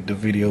did the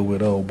video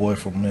with old boy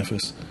from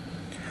Memphis.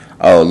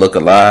 Oh, Look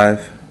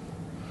Alive?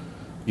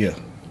 Yeah.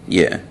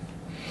 Yeah,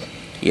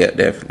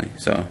 definitely.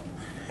 So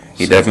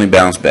he definitely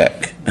bounced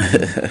back.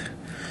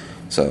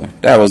 So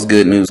that was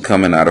good news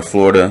coming out of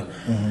Florida.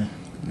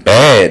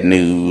 Bad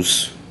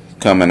news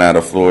coming out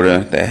of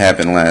Florida that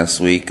happened last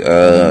week.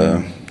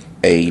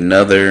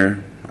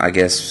 Another, I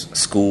guess,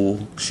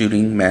 school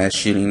shooting, mass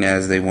shooting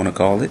as they want to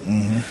call it,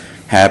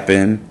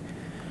 happened.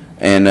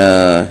 And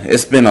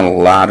it's been a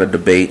lot of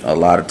debate, a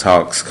lot of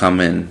talks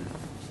coming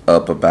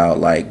up about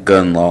like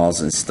gun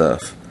laws and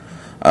stuff.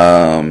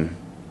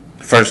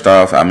 First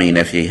off, I mean,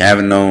 if you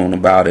haven't known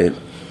about it,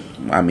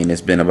 I mean,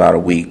 it's been about a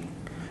week.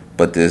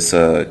 But this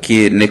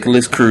kid,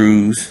 Nicholas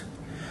Cruz,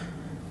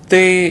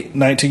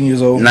 19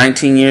 years old.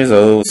 19 years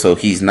old, so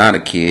he's not a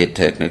kid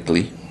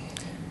technically.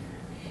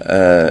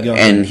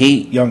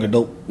 Young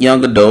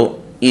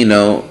adult. You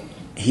know,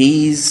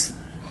 he's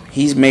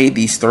made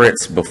these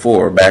threats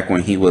before, back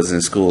when he was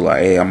in school.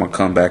 Like, hey, I'm gonna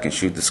come back and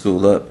shoot the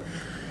school up.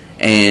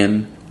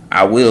 And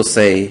I will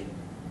say,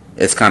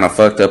 it's kind of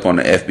fucked up on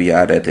the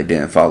FBI that they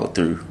didn't follow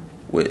through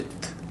with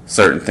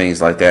certain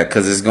things like that,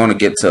 because it's going to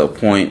get to a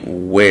point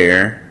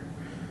where,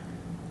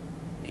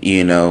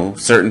 you know,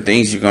 certain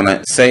things you're going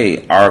to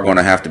say are going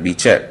to have to be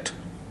checked.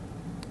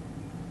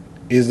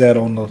 Is that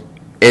on the...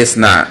 It's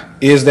not.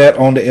 Is that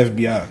on the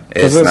FBI?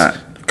 It's not.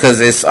 Because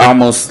it's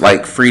almost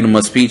like freedom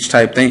of speech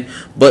type thing.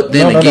 But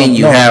then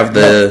you have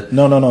the...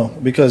 No.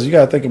 Because you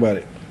got to think about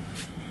it.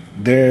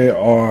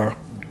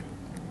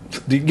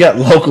 You got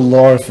local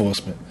law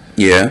enforcement.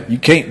 Yeah. You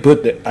can't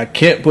put that. I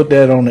can't put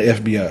that on the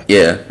FBI.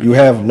 Yeah. You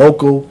have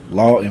local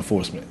law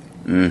enforcement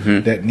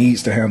that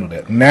needs to handle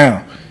that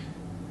now.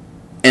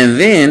 And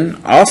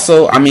then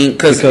also, I mean,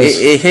 because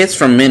it hits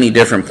from many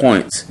different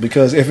points.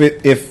 Because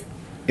if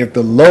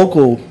the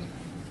local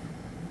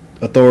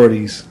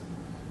authorities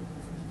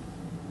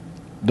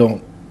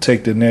don't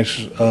take the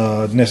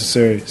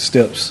necessary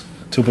steps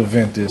to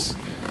prevent this,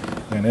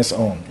 then it's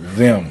on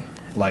them.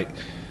 Like,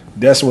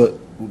 that's what.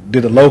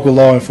 Did the local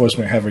law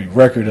enforcement have a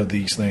record of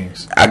these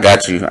things? I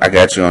got you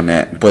on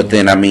that. But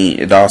then, I mean,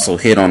 it also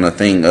hit on the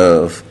thing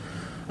of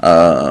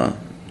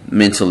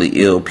mentally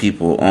ill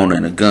people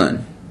owning a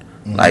gun.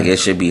 Mm-hmm. Like, it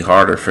should be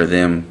harder for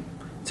them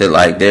to,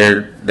 like,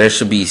 there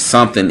should be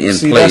something in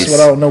place. That's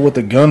what I don't know with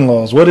the gun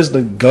laws. What's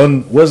the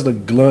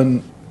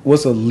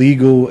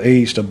legal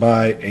age to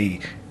buy a...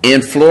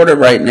 In Florida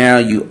right now,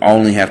 you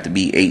only have to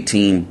be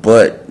 18,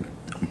 but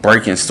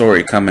breaking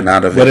story coming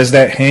out of it. But is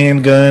that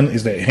handgun?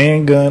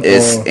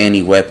 It's or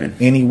any weapon.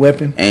 Any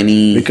weapon?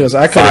 Because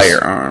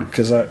firearm.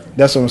 Because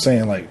that's what I'm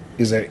saying. Like,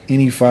 is that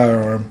any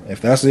firearm?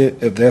 If that's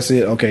it,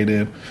 okay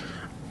then.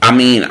 I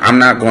mean, I'm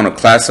not going to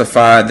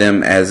classify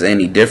them as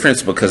any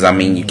difference because I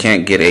mean you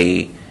can't get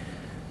a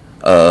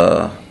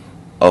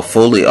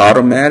fully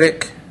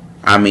automatic.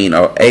 I mean,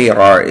 a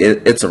AR.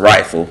 It's a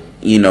rifle.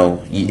 You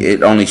know,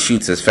 it only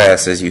shoots as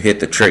fast as you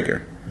hit the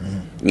trigger.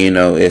 You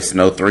know, it's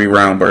no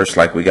 3-round burst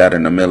like we got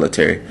in the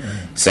military.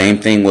 Same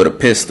thing with a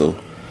pistol.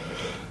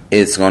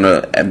 It's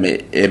gonna,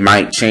 it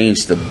might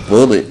change the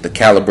bullet, the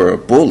caliber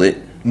of bullet,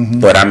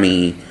 but I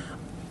mean,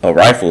 a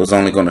rifle is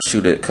only gonna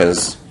shoot it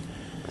because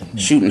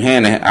shooting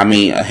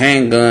a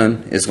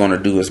handgun is gonna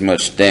do as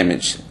much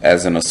damage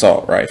as an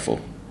assault rifle.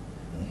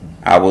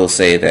 I will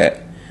say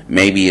that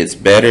maybe it's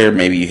better,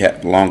 maybe you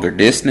have longer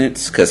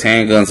distance because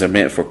handguns are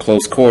meant for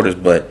close quarters.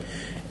 But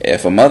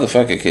if a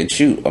motherfucker can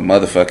shoot, a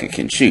motherfucker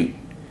can shoot.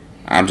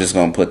 I'm just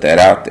gonna put that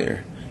out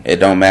there. It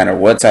don't matter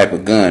what type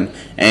of gun,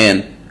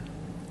 and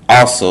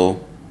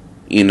also,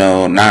 you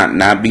know,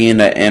 not being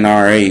an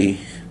NRA,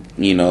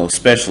 you know,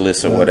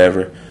 specialist or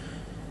whatever.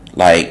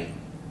 Like,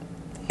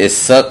 it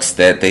sucks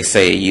that they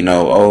say, you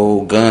know,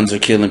 oh, guns are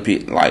killing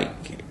people. Like,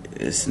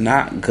 it's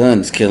not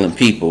guns killing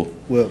people.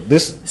 Well,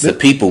 it's the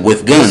people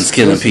with guns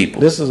killing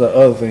people. This is the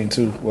other thing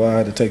too. Why I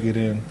had to take it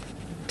in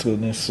to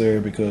necessary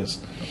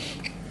because,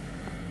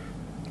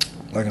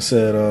 like I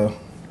said,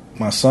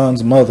 my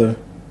son's mother,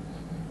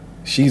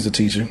 she's a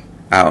teacher.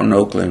 Out in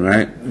Oakland,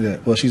 right? Yeah,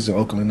 well, she's in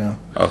Oakland now.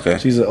 Okay.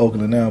 She's in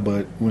Oakland now,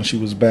 but when she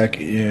was back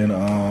in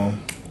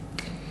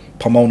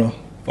Pomona.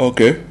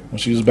 Okay. When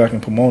she was back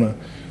in Pomona,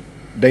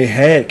 they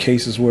had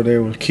cases where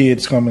there were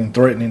kids coming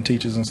threatening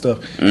teachers and stuff.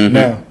 Mm-hmm.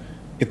 Now,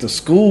 if the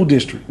school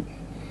district,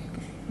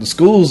 the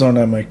schools are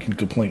not making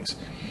complaints,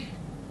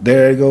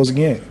 there it goes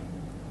again.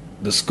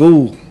 The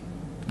school...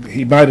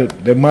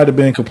 there might have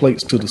been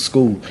complaints to the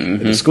school.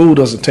 If the school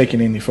doesn't take it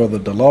any further,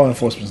 the law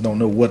enforcement don't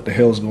know what the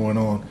hell's going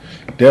on.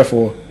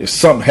 Therefore, if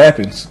something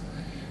happens,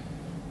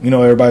 you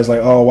know, everybody's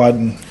like, oh,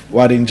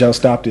 why didn't y'all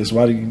stop this?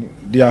 Why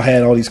y'all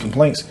had all these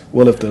complaints?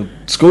 Well, if the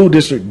school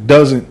district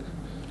doesn't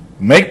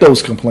make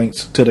those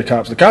complaints to the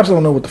cops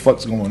don't know what the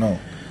fuck's going on.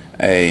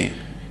 Hey,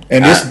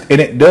 and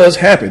it does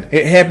happen.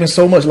 It happens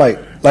so much. Like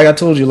I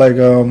told you, like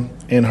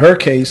in her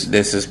case,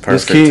 this is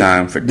perfect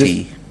time for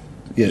tea.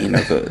 Yeah, you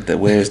know,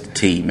 where's the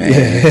tea, man?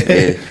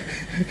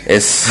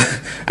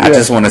 I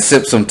just want to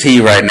sip some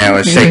tea right now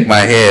and shake my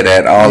head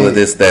at all of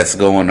this that's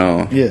going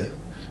on. Yeah,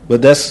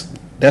 but that's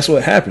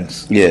what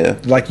happens. Yeah,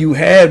 like you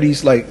have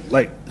these like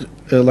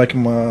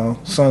in my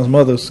son's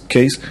mother's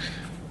case,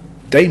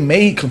 they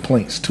made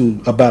complaints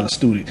about a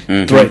student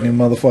threatening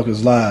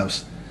motherfuckers'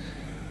 lives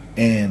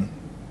and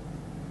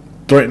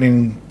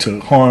threatening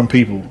to harm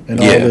people and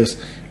all this,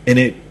 and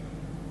it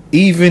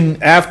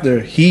even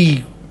after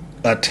he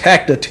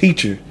attacked a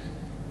teacher,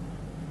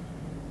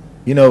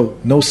 you know,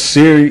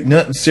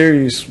 nothing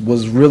serious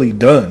was really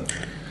done.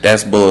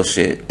 That's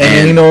bullshit.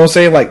 And you know what I'm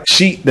saying? Like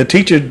the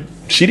teacher,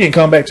 she didn't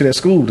come back to that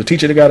school. The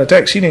teacher that got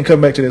attacked, she didn't come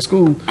back to that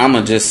school. I'm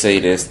gonna just say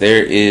this: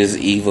 there is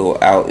evil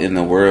out in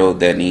the world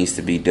that needs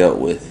to be dealt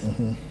with,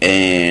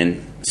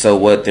 and so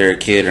what they're a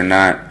kid or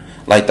not,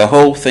 like the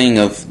whole thing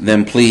of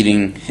them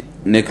pleading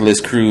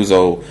Nicholas Cruz,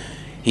 oh,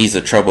 he's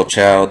a troubled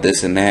child,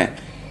 this and that,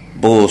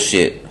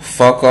 bullshit.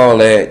 Fuck all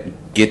that.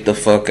 Get the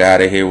fuck out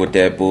of here with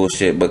that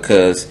bullshit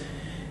because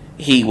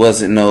he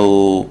wasn't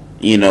no,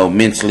 you know,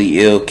 mentally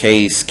ill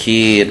case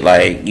kid.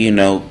 Like, you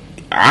know,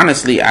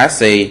 honestly, I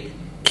say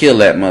kill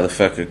that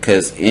motherfucker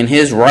because in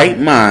his right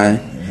mind,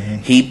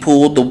 he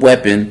pulled the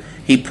weapon,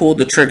 he pulled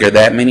the trigger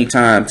that many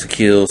times to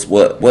kill,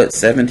 what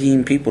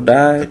 17 people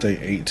died? I think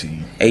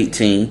 18.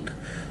 18.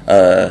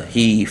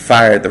 He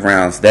fired the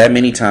rounds that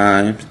many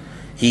times.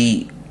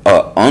 He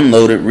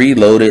unloaded,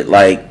 reloaded,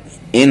 like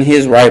in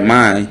his right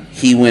mind,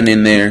 he went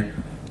in there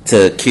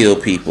to kill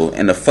people.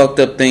 And the fucked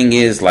up thing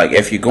is, like,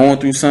 if you're going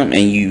through something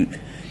and you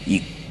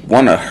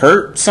want to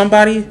hurt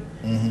somebody,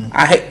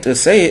 I hate to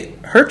say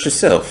it, hurt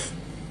yourself.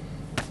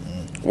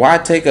 Why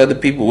take other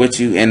people with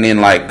you and then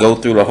like go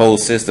through the whole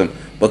system?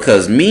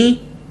 Because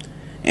me,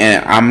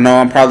 and I know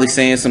I'm probably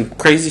saying some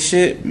crazy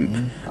shit,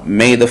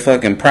 made the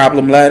fucking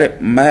problematic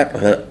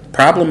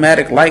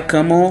light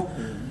come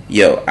on.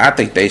 Yo, I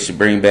think they should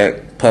bring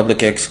back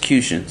public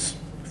executions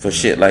for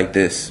shit like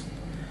this.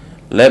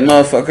 Let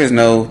motherfuckers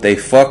know they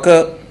fuck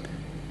up.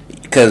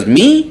 Because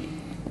me,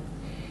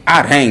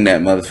 I'd hang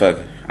that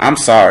motherfucker. I'm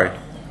sorry.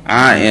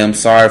 I am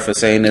sorry for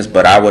saying this,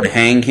 but I would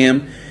hang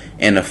him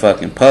in a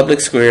fucking public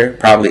square,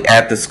 probably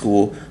at the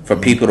school, for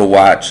people to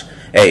watch.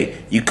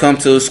 Hey, you come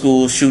to a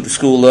school, shoot the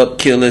school up,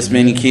 kill this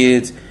many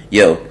kids.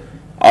 Yo,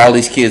 all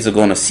these kids are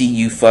gonna see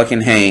you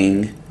fucking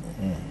hang.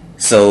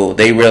 So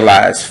they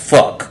realize,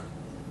 fuck,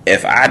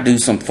 if I do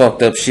some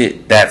fucked up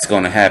shit, that's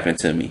gonna happen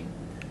to me.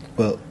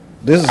 Well,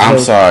 this is. I'm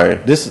sorry.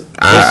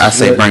 I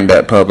say bring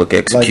back public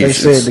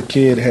executions. Like they said, the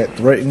kid had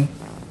threatened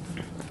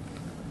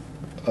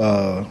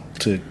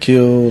to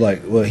kill.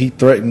 Like, well, he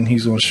threatened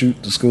he's gonna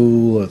shoot the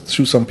school or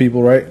shoot some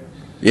people, right?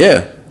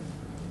 Yeah.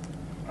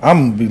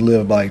 I'm gonna be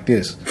living like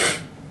this.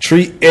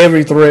 Treat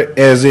every threat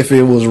as if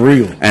it was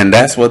real. And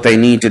that's what they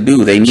need to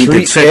do. They need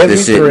to check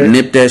this shit,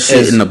 nip that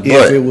shit in the butt.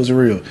 If it was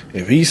real.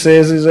 If he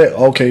says it's that,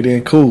 okay,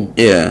 then cool.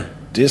 Yeah.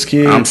 This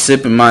kid. I'm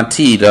sipping my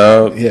tea,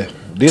 dog. Yeah.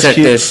 Check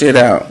that shit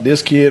out.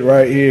 This kid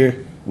right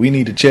here, we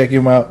need to check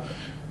him out.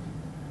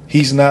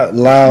 He's not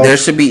loud. There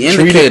should be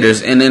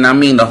indicators. And then, I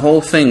mean, the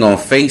whole thing on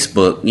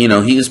Facebook, you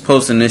know, he was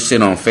posting this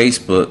shit on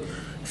Facebook.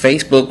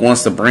 Facebook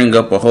wants to bring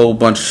up a whole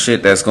bunch of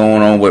shit that's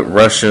going on with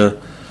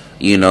Russia,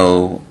 you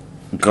know,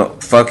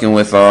 fucking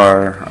with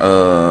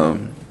our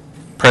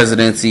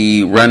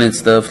presidency, running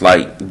stuff.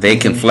 Like, they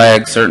can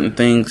flag certain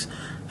things.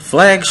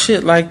 Flag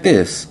shit like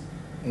this.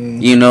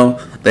 You know,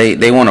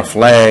 they want to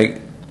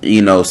flag,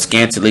 you know,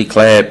 scantily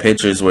clad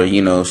pictures where,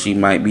 you know, she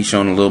might be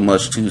showing a little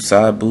much too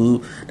side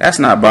boob. That's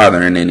not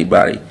bothering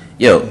anybody.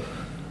 Yo,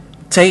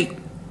 take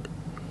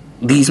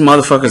these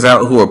motherfuckers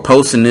out who are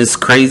posting this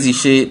crazy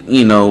shit,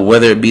 you know,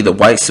 whether it be the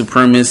white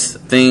supremacist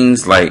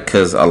things, like,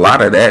 because a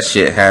lot of that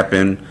shit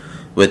happened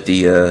with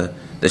the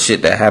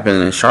shit that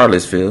happened in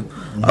Charlottesville.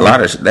 A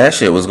lot of that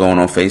shit was going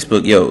on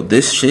Facebook. Yo,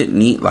 this shit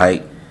need,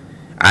 like,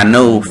 I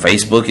know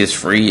Facebook is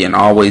free and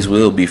always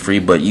will be free,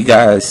 but you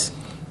guys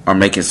are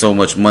making so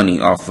much money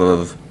off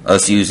of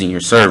us using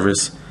your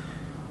service.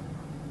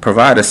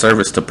 Provide a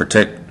service to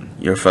protect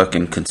your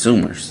fucking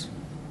consumers.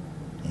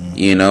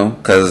 You know,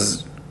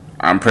 because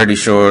I'm pretty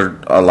sure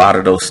a lot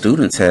of those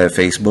students have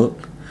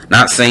Facebook.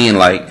 Not saying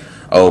like,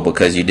 oh,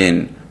 because you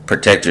didn't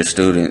protect your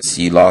students,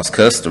 you lost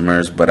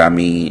customers, but I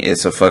mean,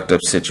 it's a fucked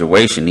up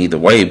situation either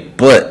way.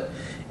 But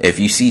if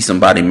you see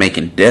somebody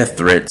making death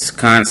threats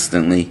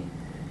constantly,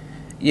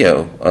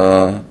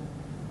 yo,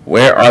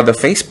 where are the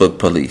Facebook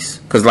police?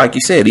 Because like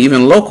you said,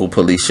 even local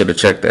police should have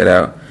checked that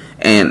out.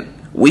 And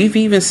we've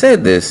even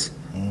said this,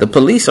 the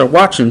police are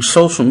watching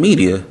social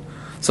media.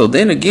 So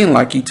then again,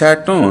 like you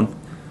tacked on,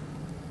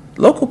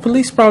 local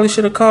police probably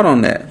should have caught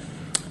on that.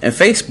 And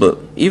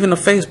Facebook, even the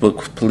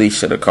Facebook police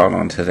should have caught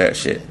on to that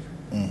shit.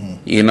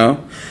 You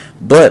know?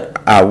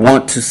 But I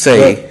want to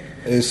say,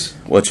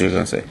 what you're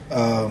going to say?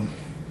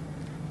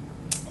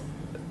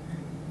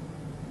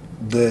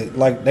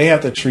 They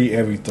have to treat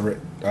every threat.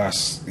 I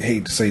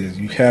hate to say this.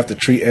 You have to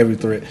treat every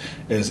threat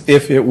as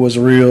if it was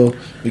real,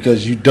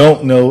 because you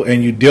don't know,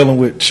 and you're dealing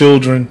with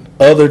children,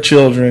 other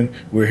children.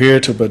 We're here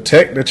to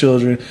protect the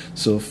children,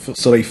 so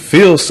they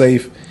feel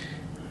safe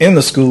in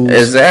the schools.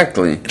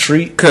 Exactly.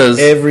 Treat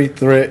every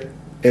threat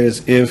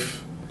as if.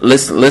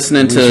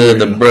 Listening to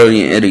the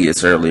Brilliant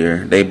Idiots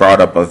earlier, they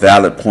brought up a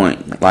valid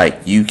point.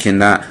 Like, you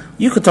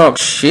could talk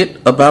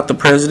shit about the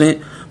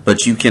president,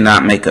 but you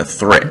cannot make a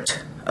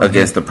threat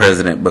against the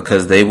president,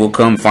 because they will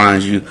come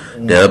find you.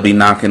 They'll be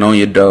knocking on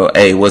your door.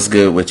 Hey, what's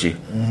good with you?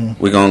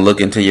 We're going to look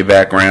into your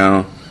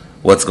background.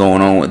 What's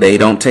going on? They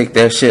don't take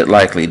that shit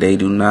lightly. They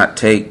do not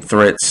take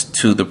threats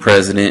to the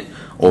president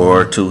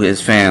or to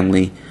his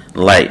family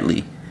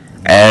lightly,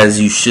 as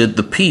you should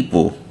the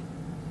people.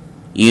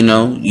 You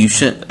know, you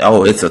should.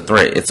 Oh, it's a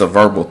threat. It's a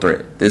verbal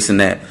threat. This and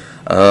that.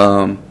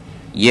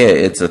 Yeah,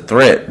 it's a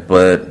threat,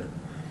 but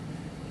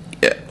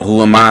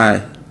who am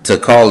I to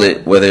call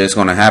it whether it's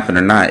going to happen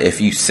or not? If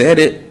you said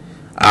it,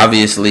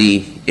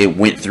 obviously it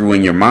went through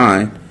in your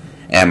mind.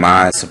 Am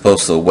I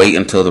supposed to wait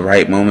until the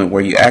right moment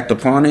where you act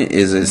upon it?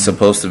 Is it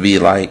supposed to be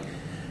like,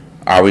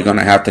 are we going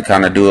to have to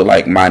kind of do it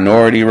like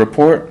Minority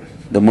Report,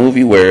 the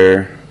movie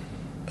where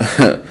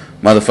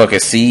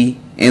motherfuckers see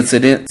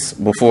incidents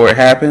before it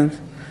happens?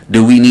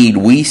 Do we need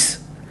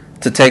Weiss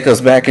to take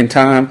us back in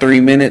time 3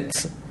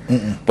 minutes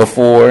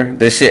before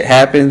this shit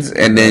happens,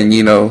 and then,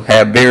 you know,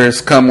 have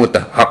Barris come with the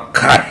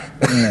Hakai?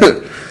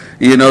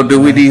 You know, do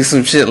we need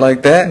some shit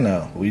like that?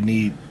 No, we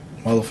need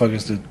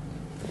motherfuckers to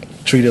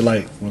treat it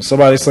like, when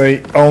somebody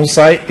say on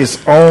site, it's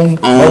on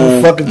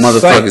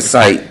motherfucking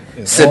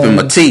site. Sipping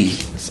my tea.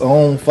 It's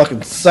on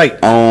fucking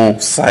site. On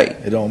site.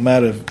 It don't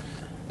matter if,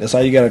 that's how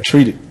you gotta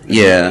treat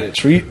it.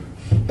 Treat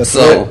a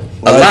so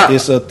threat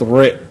it's a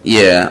threat.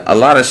 Yeah, a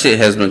lot of shit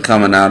has been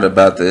coming out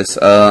about this.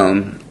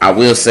 I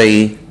will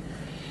say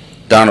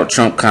Donald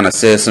Trump kind of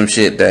said some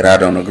shit that I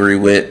don't agree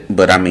with,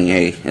 but I mean,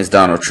 hey, it's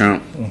Donald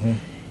Trump.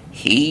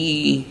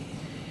 He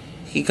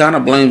kind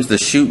of blames the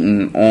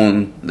shooting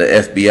on the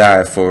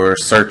FBI for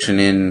searching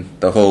in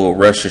the whole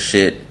Russia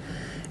shit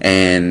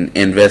and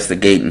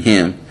investigating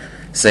him,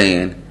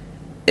 saying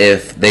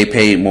if they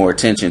paid more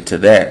attention to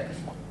that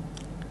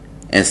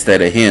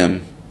instead of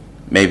him,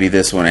 maybe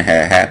this wouldn't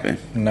have happened.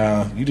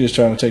 Nah, you just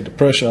trying to take the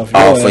pressure off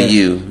your ass. Of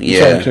you,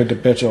 You're trying to take the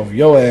pressure off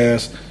your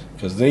ass,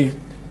 because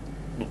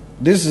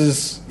this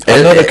is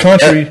another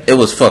country. It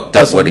was fucked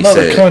up what he said.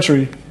 Another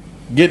country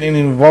getting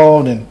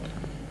involved in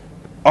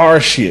our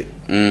shit.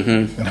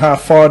 Mm-hmm. And how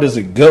far does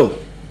it go?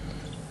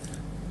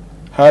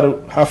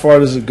 How far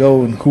does it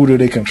go, and who do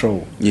they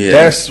control? Yeah,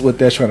 that's what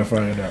they're trying to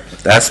find out.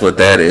 That's what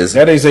that is.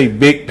 That is a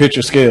big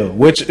picture scale,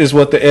 which is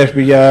what the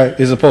FBI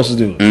is supposed to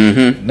do.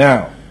 Mm-hmm.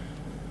 Now,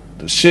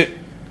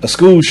 a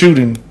school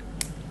shooting,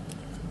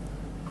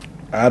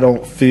 I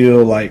don't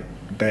feel like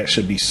that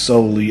should be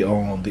solely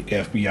on the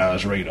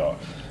FBI's radar.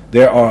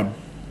 There are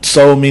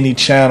so many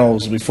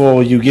channels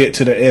before you get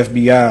to the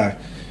FBI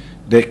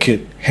that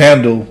could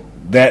handle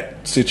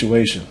that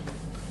situation.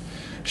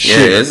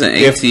 Shit. Yeah, isn't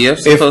ATF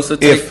supposed to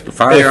take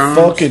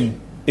firearms?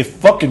 If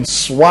fucking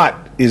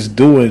SWAT is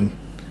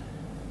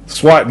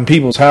swatting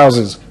people's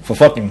houses for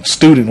fucking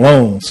student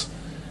loans,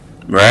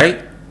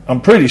 right? I'm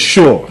pretty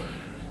sure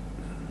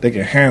they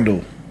can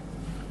handle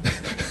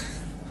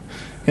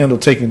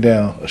taking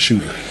down a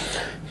shooter.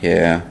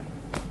 Yeah,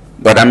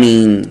 but I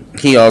mean,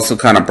 he also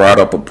kind of brought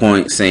up a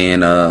point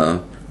saying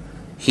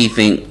he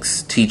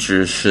thinks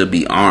teachers should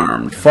be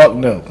armed. Fuck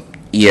no.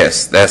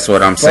 Yes, that's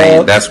what I'm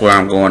saying. That's where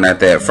I'm going at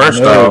that.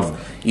 First off,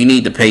 you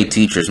need to pay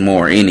teachers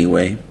more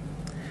anyway.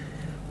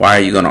 Why are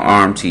you going to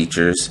arm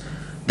teachers?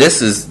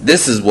 This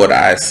is what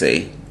I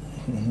say.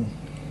 Mm-hmm.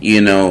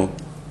 You know,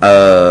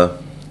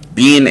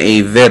 being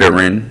a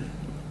veteran,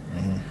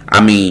 mm-hmm.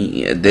 I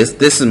mean,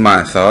 this is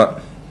my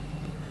thought.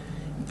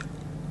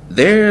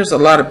 There's a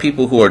lot of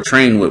people who are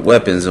trained with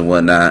weapons and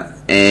whatnot,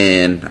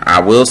 and I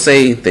will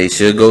say they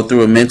should go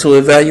through a mental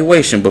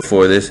evaluation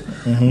before this,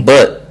 mm-hmm.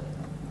 but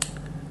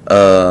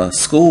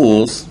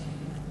schools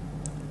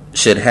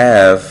should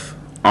have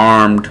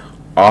armed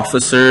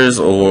officers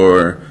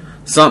or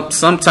some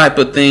type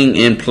of thing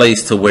in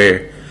place to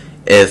where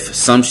if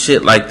some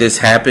shit like this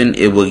happen,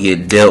 it will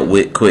get dealt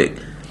with quick.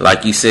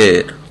 Like you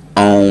said,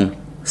 on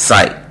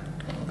site.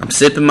 I'm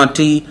sipping my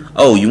tea.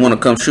 Oh, you want to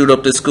come shoot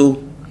up this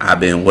school? I've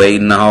been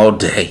waiting all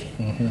day.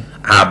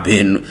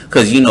 Mm-hmm.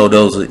 Because you know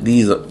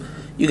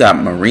you got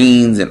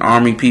Marines and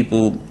Army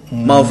people,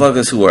 mm-hmm.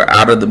 motherfuckers who are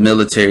out of the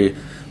military,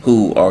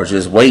 who are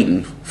just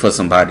waiting for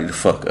somebody to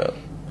fuck up.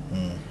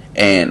 Mm.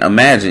 And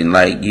imagine,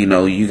 like, you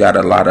know, you got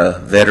a lot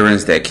of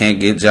veterans that can't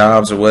get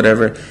jobs or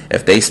whatever.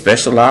 If they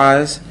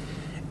specialize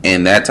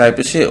in that type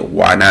of shit,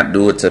 why not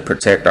do it to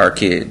protect our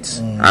kids?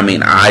 Mm. I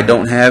mean, I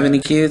don't have any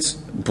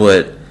kids,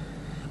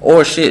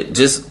 or shit,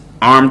 just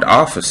armed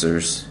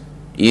officers,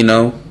 you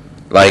know?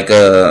 Like,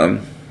 the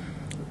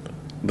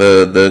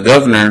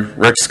governor,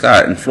 Rick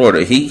Scott in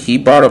Florida, he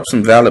brought up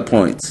some valid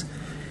points.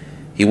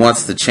 He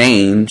wants to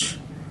change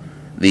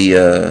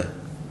the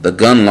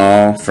gun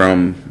law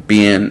from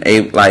being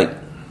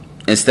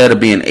instead of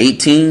being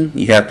 18,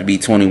 you have to be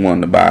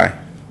 21 to buy.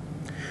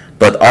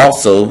 But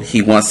also,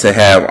 he wants to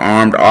have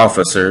armed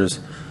officers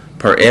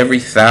per every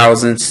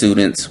 1,000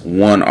 students,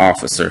 one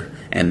officer,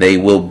 and they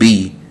will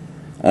be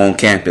on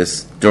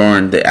campus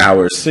during the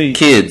hours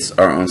kids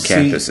are on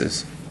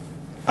campuses.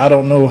 I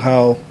don't know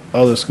how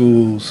other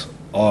schools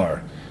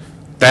are.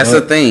 That's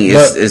the thing.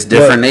 It's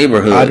different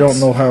neighborhoods. I don't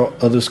know how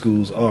other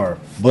schools are,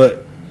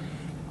 but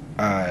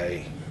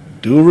I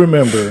do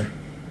remember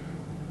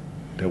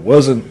there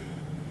wasn't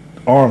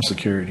armed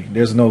security.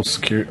 There's no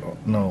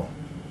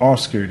armed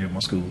security in my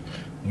school,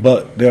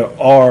 but there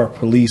are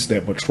police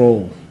that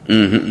patrol.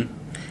 Mm-hmm.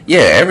 Yeah,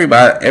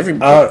 everybody.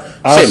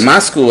 My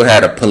school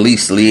had a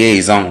police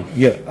liaison.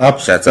 Yeah,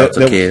 shouts out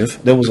to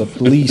Kev. There was a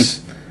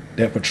police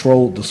that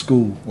patrolled the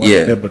school.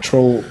 That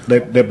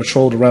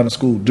patrolled around the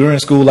school during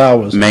school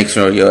hours. Make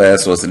sure your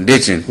ass wasn't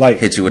ditching. Like,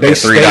 hit you with that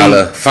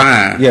 $3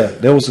 fine. Yeah,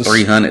 there was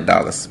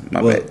 $300.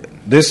 My bad.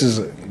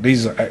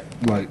 These are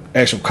like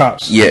actual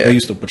cops. Yeah, they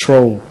used to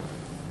patrol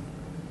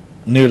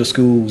near the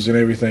schools and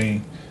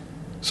everything.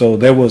 So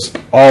there was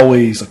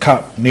always a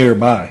cop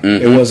nearby.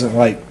 Mm-hmm. It wasn't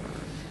like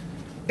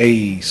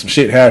some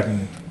shit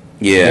happened.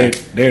 Yeah,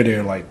 they're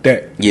there like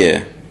that.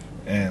 Yeah,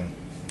 and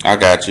I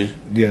got you.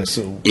 Yeah,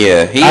 so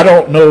I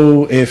don't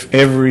know if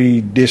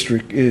every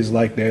district is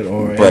like that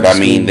or. But I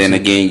mean, then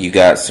again, you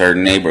got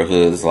certain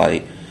neighborhoods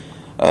like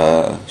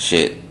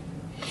shit.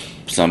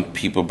 Some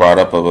people brought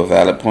up a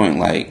valid point,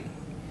 like,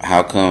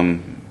 how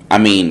come? I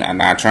mean, I'm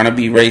not trying to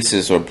be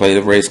racist or play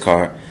the race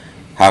card.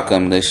 How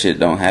come this shit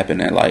don't happen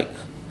at like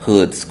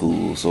hood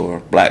schools or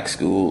black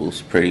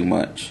schools, pretty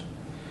much?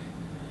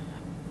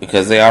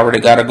 Because they already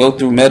got to go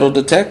through metal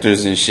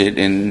detectors and shit,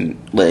 and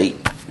like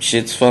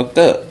shit's fucked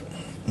up.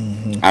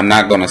 Mm-hmm. I'm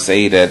not gonna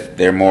say that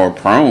they're more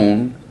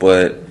prone,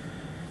 but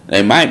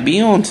they might be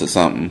onto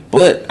something.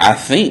 But I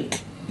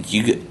think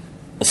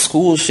a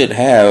school should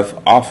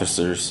have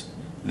officers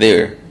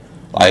there,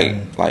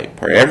 like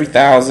per every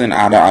 1,000.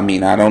 I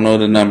don't know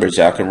the numbers.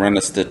 Y'all can run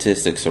the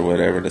statistics or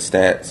whatever, the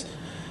stats.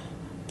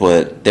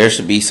 But there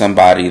should be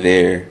somebody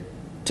there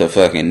to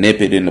fucking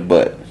nip it in the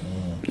butt.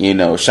 You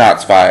know,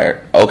 shots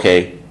fired.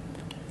 Okay.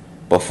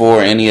 Before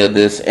any of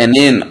this, and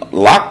then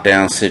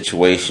lockdown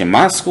situation.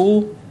 My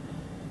school.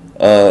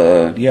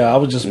 I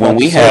was just when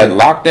we had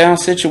lockdown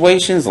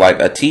situations,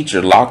 like a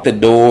teacher locked the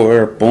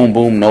door, boom,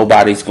 boom,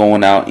 nobody's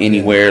going out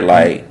anywhere.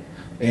 Like,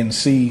 and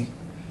see,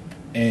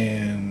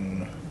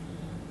 And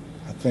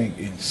I think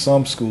in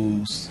some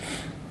schools,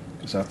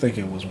 because I think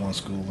it was one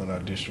school in our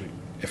district,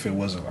 if it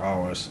wasn't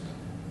ours,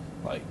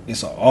 like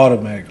it's an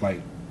automatic.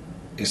 Like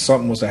if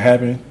something was to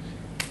happen,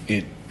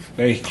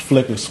 they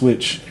flick a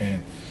switch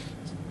and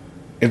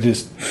it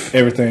just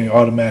everything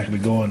automatically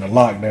go into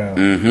lockdown.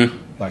 Mm-hmm.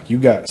 Like you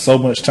got so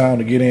much time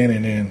to get in,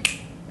 and then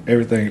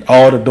everything,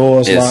 all the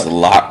doors it's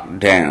locked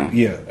down.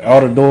 Yeah, all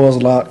the doors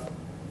locked.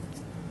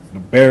 The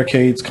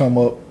barricades come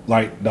up.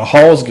 Like the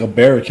halls get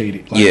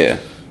barricaded. Like, yeah,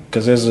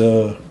 because there's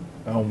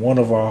one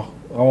of our,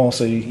 I won't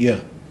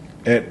say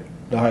at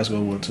the high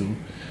school we went to,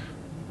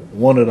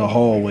 one of the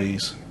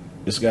hallways,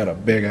 it's got a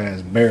big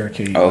ass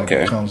barricade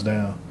that comes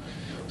down.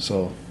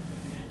 So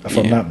if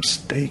I'm not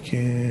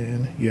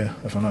mistaken,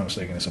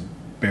 it's a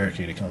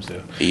barricade that comes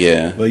down.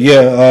 Yeah, but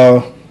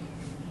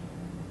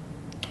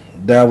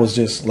that was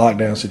just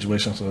lockdown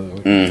situation. So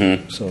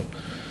so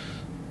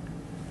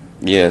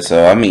yeah.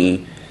 So I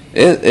mean,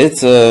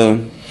 it's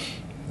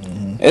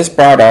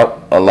brought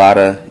up a lot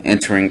of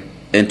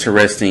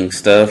interesting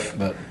stuff.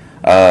 But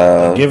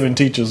giving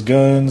teachers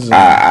guns?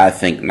 I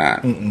think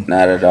not.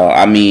 Not at all.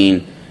 I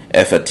mean,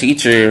 if a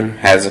teacher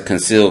has a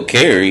concealed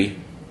carry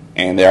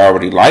and they're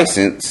already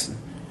licensed,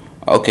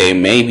 okay,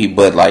 maybe.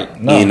 But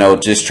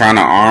just trying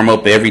to arm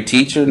up every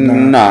teacher?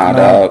 Nah,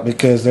 dog.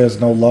 Because there's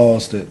no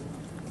laws to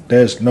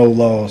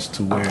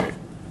where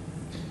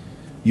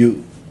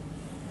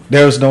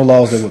there's no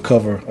laws that would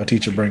cover a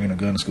teacher bringing a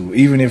gun to school.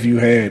 Even if you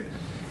had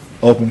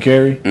open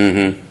carry,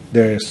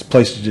 there's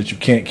places that you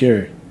can't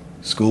carry.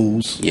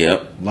 Schools,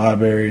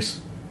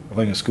 libraries. I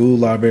think it's school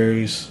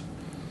libraries,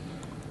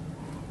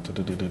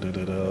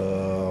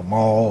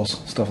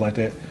 malls, stuff like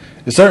that.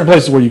 There's certain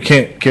places where you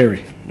can't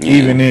carry,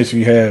 even if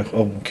you have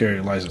open carry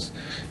license.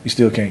 You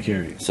still can't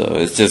carry it. So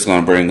it's just going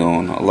to bring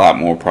on a lot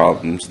more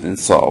problems than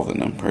solving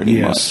them,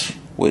 pretty much.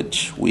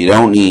 Which we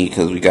don't need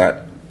because we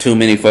got too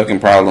many fucking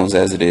problems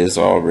as it is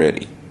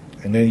already.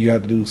 And then you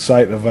have to do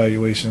site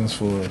evaluations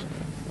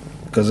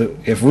because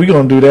if we're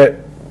going to do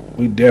that,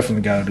 we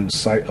definitely got to do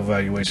site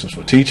evaluations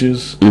for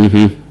teachers.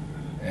 And,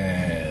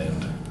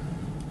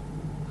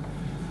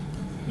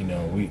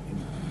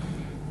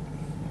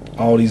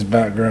 all these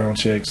background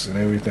checks and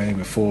everything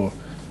before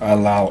I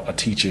allow a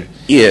teacher.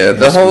 Yeah,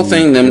 the whole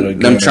thing,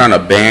 them trying to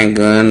ban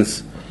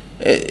guns,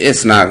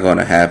 it's not going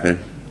to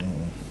happen.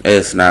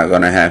 It's not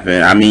going to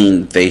happen. I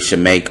mean, they should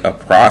make a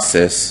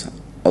process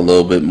a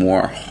little bit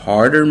more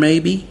harder,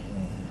 maybe.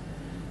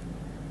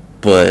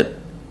 But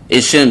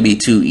it shouldn't be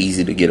too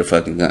easy to get a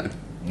fucking gun.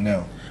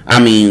 No.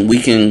 I mean,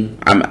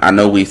 I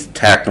know we've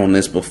tacked on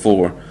this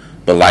before,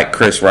 but like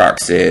Chris Rock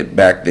said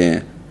back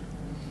then,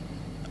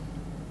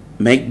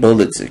 make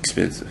bullets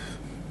expensive.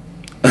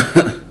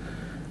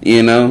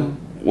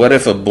 What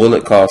if a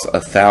bullet costs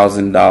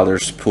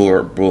 $1,000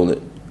 per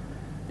bullet?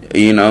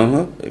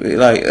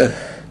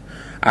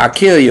 I'll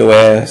kill your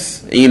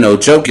ass.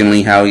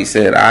 Jokingly how he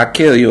said, I'll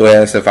kill your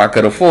ass if I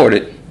could afford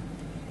it.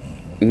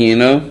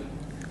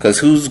 Because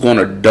who's going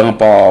to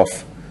dump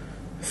off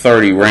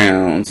 30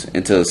 rounds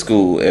into a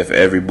school if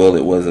every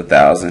bullet was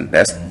 $1,000?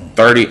 That's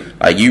 30.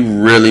 Like,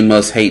 you really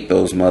must hate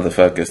those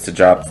motherfuckers to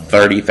drop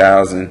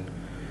 30,000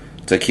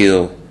 to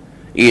kill.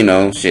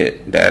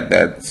 Shit.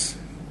 That's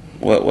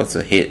what's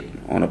a hit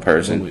on a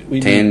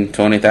person? 10,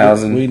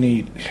 20,000. We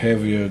need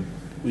heavier.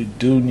 We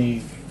do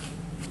need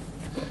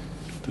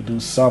to do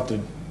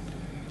something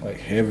like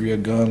heavier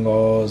gun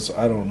laws.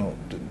 I don't know.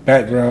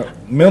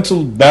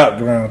 Mental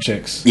background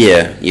checks.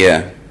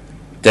 Yeah,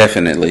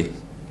 definitely.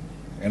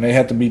 And they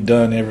have to be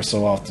done every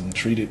so often.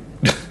 Treated.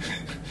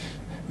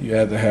 You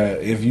have to have.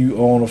 If you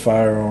own a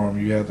firearm,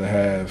 you have to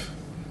have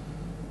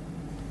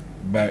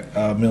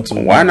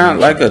mental. Why not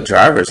like a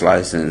driver's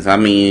license? I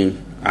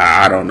mean,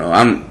 I don't know.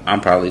 I'm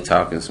probably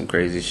talking some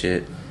crazy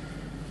shit.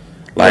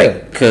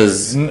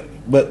 Because.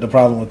 But the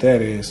problem with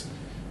that is,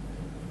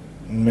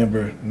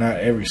 remember, not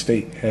every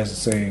state has the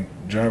same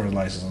driver's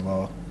license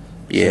law.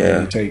 Yeah.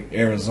 So you take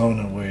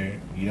Arizona where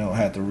you don't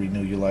have to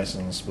renew your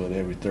license but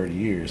every 30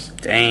 years.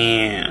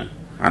 Damn.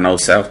 I know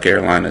South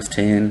Carolina's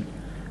 10.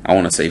 I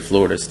want to say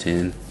Florida's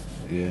 10.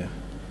 Yeah.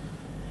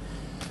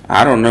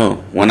 I don't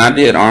know. When I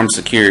did armed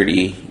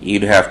security,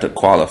 you'd have to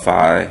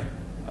qualify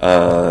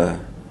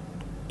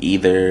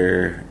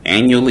either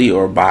annually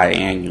or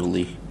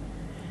biannually.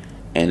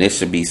 And it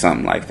should be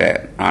something like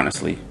that,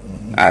 honestly.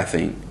 I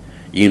think.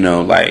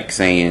 Like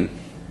saying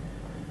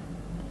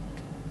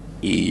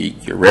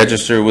you're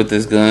registered with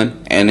this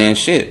gun, and then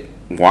shit,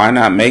 why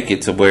not make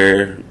it to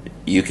where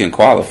you can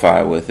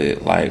qualify with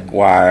it? Like,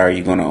 why are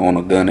you going to own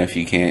a gun if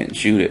you can't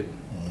shoot it?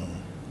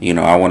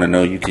 I want to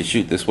know you can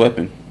shoot this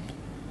weapon.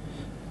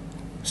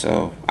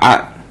 So,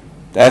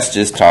 that's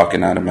just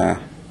talking out of my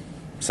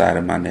side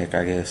of my neck,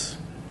 I guess.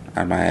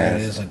 Out of my ass.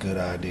 That is a good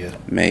idea.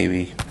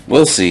 Maybe.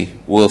 We'll see.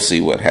 We'll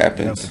see what happens.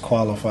 You have to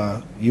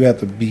qualify. You have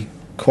to be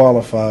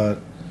qualified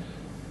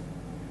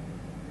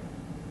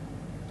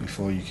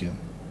before you can.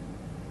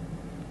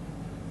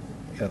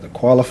 You have to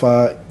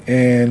qualify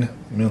and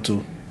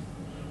mental.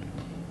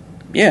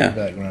 Yeah.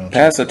 Background.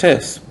 Pass a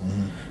test.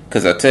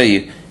 Because I tell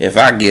you, if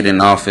I get in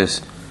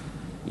office,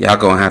 y'all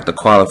gonna have to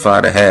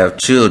qualify to have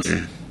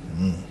children.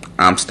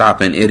 I'm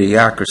stopping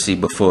idiocracy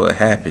before it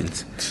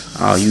happens.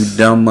 All you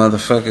dumb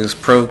motherfuckers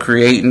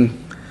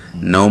procreating,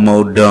 no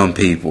more dumb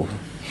people.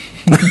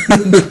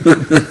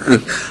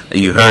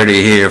 You heard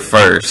it here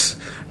first.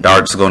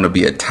 Dark's gonna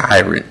be a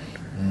tyrant.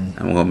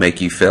 I'm gonna make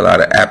you fill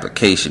out an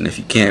application. If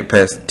you can't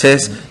pass the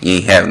test, you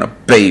ain't having a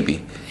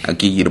baby. I'll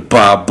give you the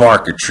Bob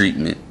Barker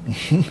treatment.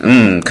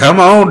 Come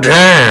on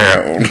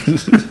down.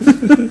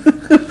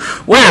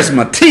 Where's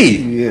my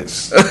tea?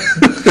 Yes.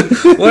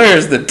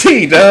 Where's the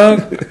tea,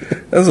 dog?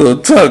 That's what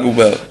I'm talking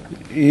about.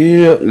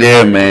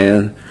 Yeah,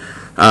 man.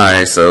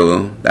 Alright,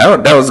 so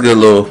that was a good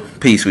little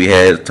piece we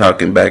had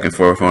talking back and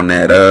forth on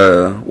that.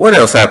 What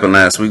else happened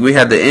last week? We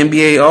had the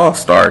NBA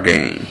All-Star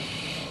game.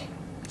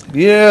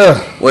 Yeah.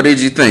 What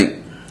did you think?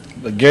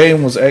 The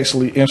game was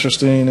actually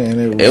interesting,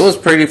 and it was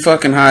pretty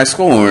fucking high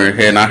scoring.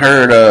 And I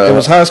heard it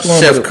was high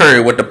scoring. Chef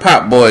Curry with the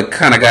pop boy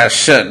kind of got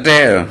shut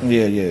down.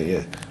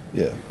 Yeah.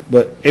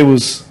 But it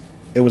was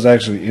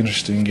actually an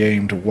interesting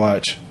game to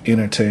watch.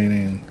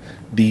 Entertaining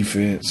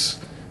defense.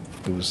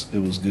 It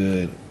was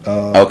good.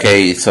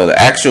 Okay, so the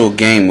actual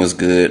game was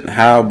good.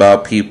 How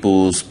about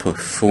people's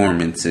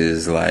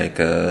performances, like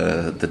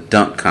the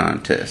dunk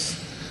contest?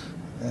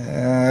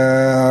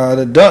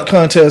 The dunk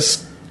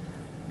contest,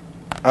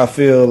 I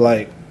feel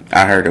like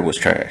I heard it was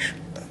trash,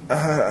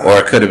 or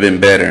it could have been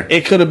better.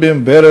 It could have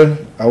been better.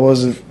 I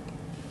wasn't,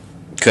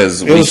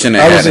 because we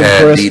shouldn't have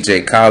had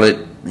DJ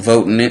Khaled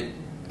voting it.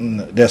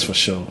 No, that's for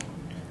sure.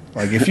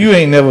 Like, if you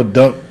ain't never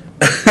dunked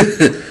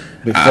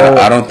before,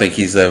 I don't think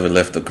he's ever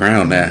left the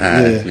ground that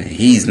high. Yeah.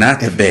 He's not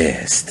the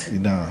best.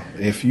 No,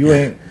 if you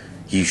ain't,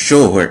 you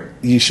short.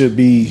 You should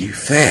be. You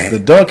fat. The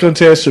dunk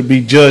contest should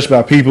be judged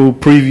by people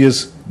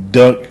previous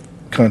dunk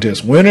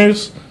contest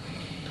winners,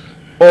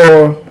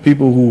 or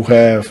people who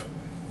have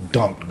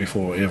dunked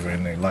before ever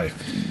in their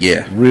life.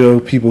 Yeah, real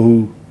people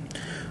who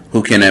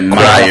can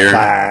admire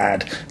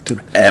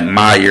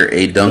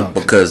a dunk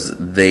because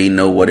they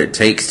know what it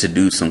takes to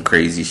do some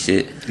crazy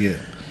shit. Yeah,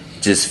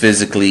 just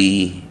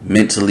physically,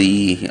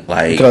 mentally,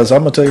 like, because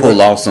I'm gonna tell you, pull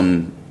off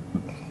some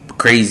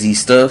crazy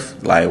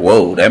stuff. Like,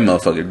 whoa, that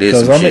motherfucker did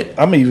some shit.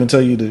 I'm gonna even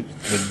tell you the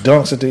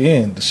dunks at the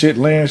end, the shit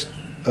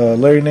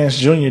Larry Nance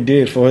Jr.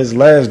 did for his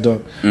last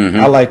dunk.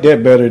 I like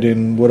that better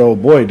than what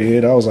old boy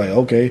did. I was like,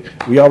 okay,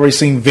 we already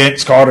seen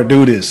Vince Carter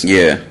do this.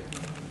 Yeah.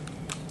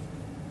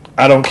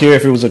 I don't care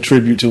if it was a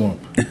tribute to him.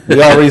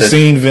 We already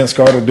seen Vince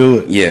Carter do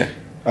it. Yeah.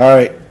 All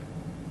right.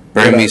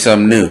 Bring me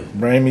something new.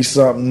 Bring me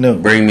something new.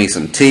 Bring me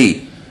some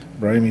tea.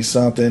 Bring me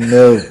something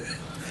new.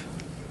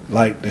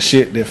 Like the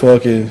shit that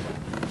fucking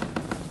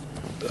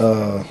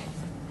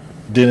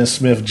Dennis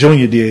Smith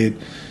Jr.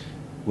 did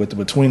with the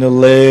between the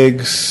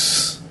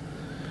legs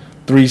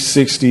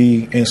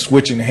 360 and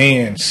switching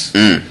hands.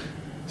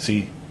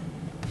 See,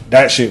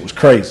 that shit was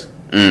crazy.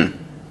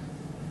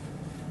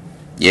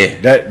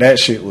 Yeah, that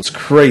shit was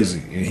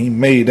crazy, and he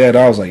made that.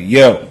 I was like,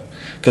 yo,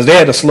 because they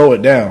had to slow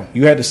it down.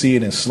 You had to see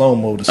it in slow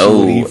mo to see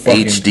what he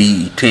fucking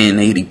HD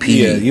 1080p.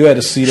 Yeah, you had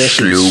to see that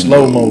shit in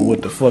slow mo.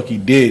 What the fuck he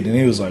did, and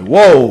he was like,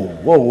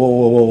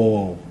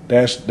 whoa,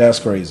 that's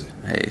crazy.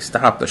 Hey,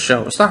 stop the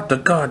show! Stop the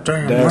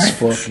goddamn! That's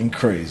fucking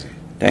crazy.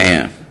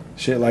 Damn,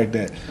 shit like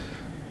that.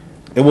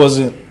 It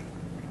wasn't.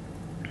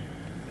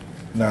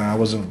 Nah, I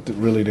wasn't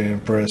really that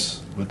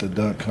impressed with the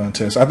dunk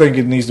contest. I think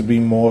it needs to be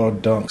more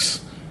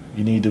dunks.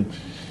 You need to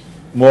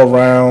more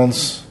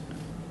rounds.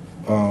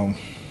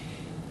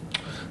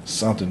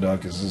 Something,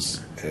 dog. Is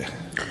just.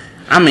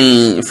 I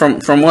mean,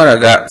 from what I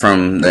got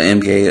from the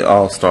NBA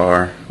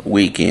All-Star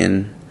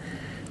weekend,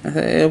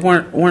 it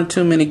weren't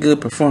too many good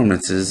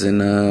performances,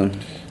 and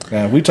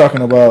we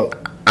talking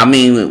about. I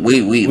mean,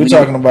 we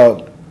talking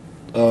about.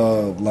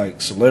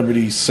 Like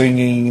celebrities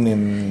singing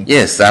and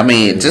yes, I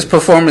mean just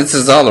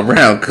performances all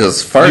around.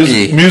 Because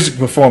Fergie music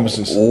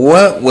performances.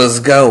 What was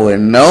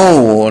going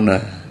on? I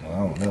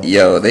don't know.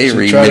 Yo, they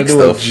remixed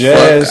the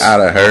fuck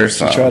out of her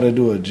song. She tried to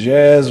do a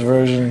jazz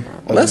version.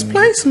 Let's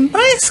play some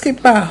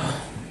basketball.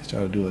 She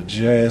tried to do a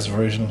jazz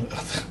version.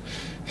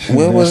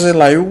 What was it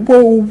like?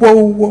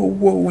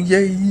 Whoa,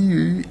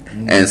 yeah.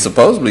 And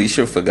supposedly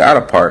she forgot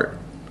a part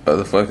of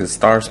the fucking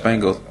Star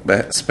Spangled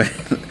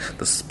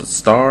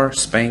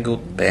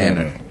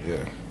Banner.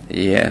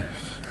 Yeah.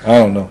 I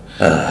don't know.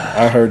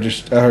 I heard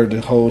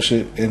the whole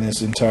shit in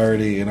its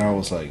entirety, and I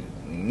was like,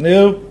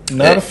 nope,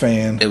 not a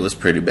fan. It was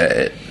pretty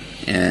bad,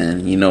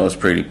 and it's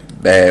pretty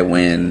bad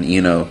when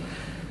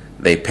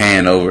they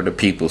pan over to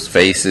people's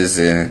faces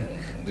and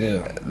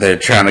they're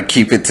trying to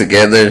keep it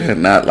together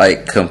and not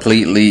like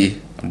completely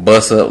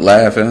bust up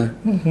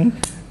laughing.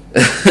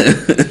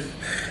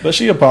 But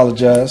she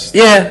apologized.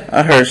 Yeah,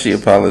 I heard she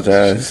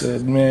apologized. She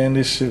said, "Man,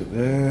 this shit,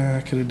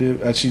 I could have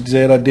did." She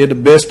said, "I did the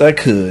best I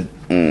could.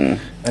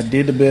 I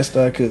did the best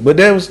I could." But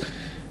that was.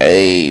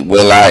 Hey,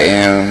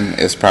 Will.i.am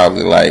is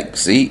probably like,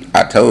 see,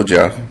 I told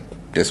y'all.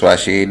 That's why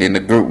she ain't in the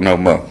group no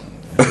more.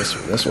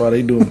 That's why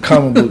they doing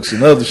comic books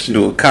and other shit.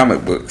 Doing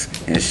comic books,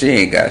 and she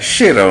ain't got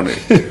shit on it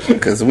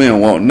because we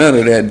don't want none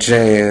of that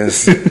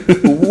jazz.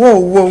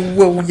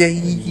 Whoa, yeah,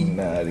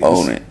 nah,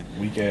 on it.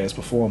 We weak ass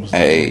performance.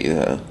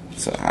 Hey,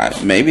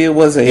 maybe it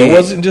was It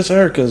wasn't just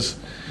her, because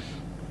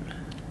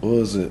what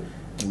was it?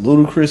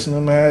 Ludacris and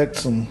them had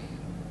some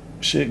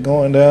shit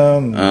going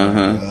down.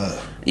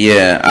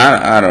 Yeah,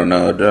 I don't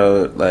know,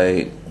 though.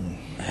 Like,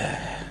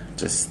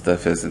 just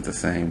stuff isn't the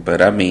same.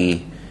 But I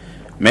mean,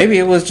 maybe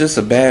it was just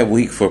a bad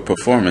week for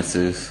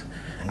performances.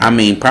 I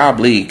mean,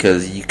 probably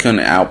because you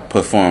couldn't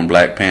outperform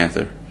Black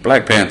Panther.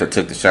 Black Panther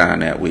took the shine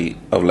that week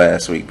of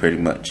last week, pretty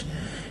much,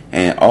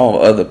 and all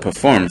other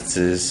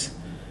performances,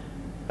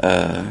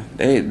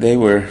 they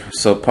were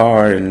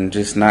subpar and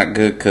just not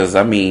good. Because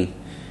I mean,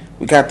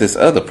 we got this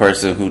other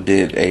person who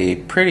did a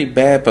pretty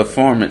bad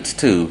performance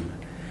too,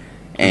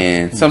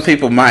 and some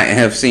people might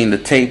have seen the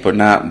tape or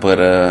not,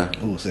 but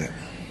who was that?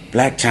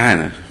 Black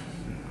China.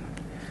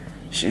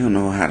 She don't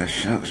know how to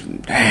show.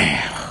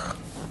 Damn.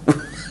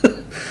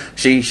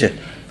 She should.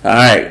 All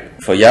right,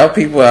 for y'all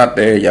people out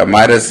there, y'all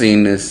might have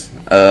seen this.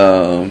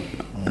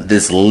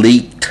 This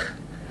leaked,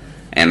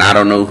 and I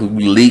don't know who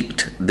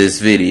leaked this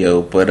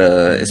video, but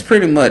it's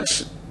pretty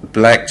much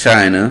Black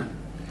China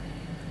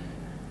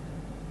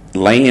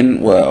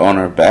laying on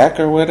her back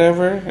or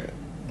whatever,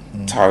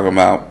 talking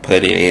about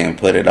put it in,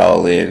 put it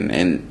all in,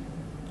 and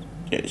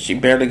she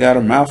barely got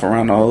her mouth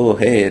around the whole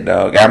head,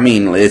 dog. I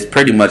mean, it's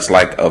pretty much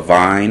like a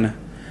Vine,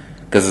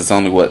 because it's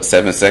only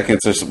 7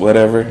 seconds or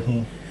whatever.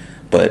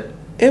 But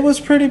it was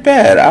pretty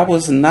bad. I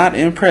was not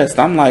impressed.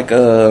 I'm like,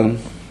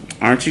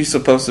 aren't you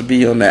supposed to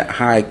be on that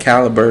high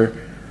caliber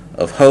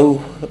of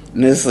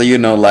ho-ness? You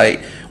know,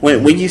 like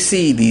when you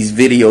see these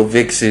video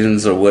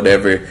vixens or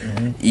whatever,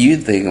 you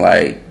think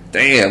like,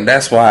 damn,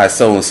 that's why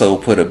so and so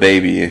put a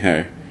baby in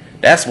her.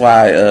 That's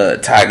why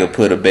Tyga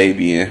put a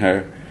baby in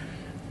her.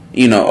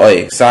 You know,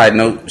 hey, side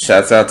note,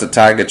 shouts out to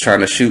Tyga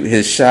trying to shoot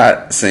his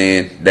shot,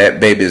 saying that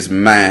baby's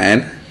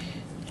mine.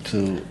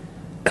 To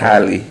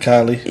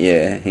Kylie.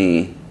 Yeah,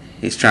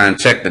 he's trying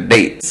to check the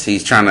dates.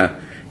 He's trying to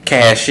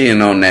cash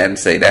in on that and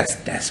say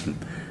that's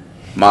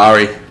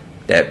Mari,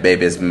 that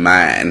baby's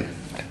mine.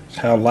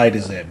 How light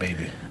is that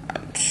baby?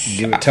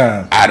 Give it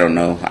time. I don't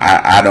know.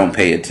 I don't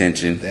pay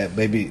attention. That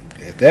baby,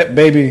 if that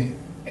baby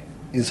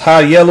is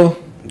high yellow,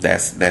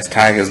 that's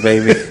Tyga's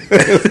baby.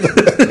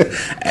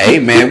 Hey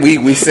man,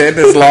 we said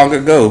this long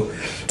ago.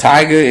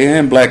 Tyga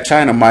and Blac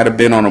Chyna might have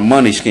been on a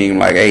money scheme.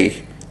 Like,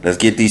 hey, let's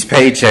get these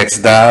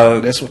paychecks,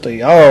 dog. That's what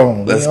they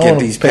own. Let's get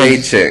these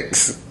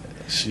paychecks.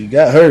 She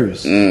got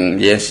hers.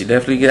 Yeah, she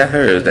definitely got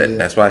hers.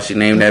 That's why she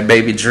named that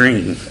baby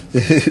Dream.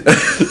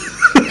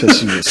 Because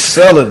she was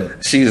selling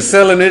it. She was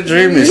selling it,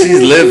 dreaming.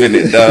 She's living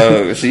it,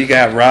 dog. She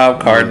got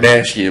Rob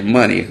Kardashian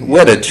money.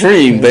 What a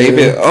dream,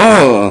 baby.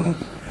 Oh,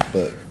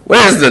 but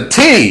where's the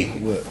tea?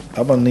 What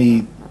I'm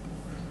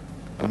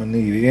gonna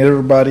need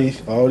everybody,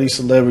 all these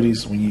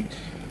celebrities.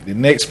 The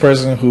next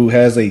person who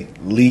has a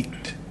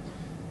leaked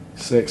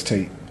sex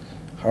tape.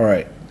 All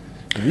right,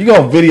 if you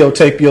gonna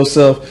videotape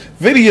yourself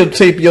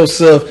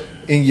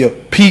in your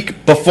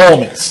peak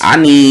performance. I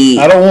need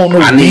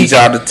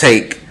y'all to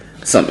take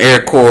some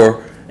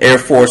Air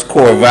Force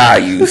Core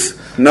values.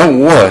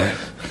 Number one,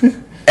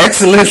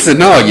 excellence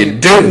in all you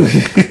do.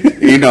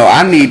 You know,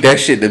 I need that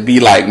shit to be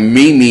like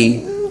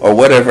Mimi or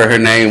whatever her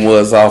name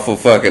was off of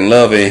fucking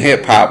Love and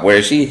Hip Hop,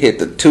 where she hit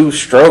the 2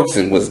 strokes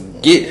and was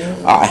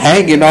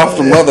hanging off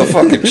the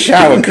motherfucking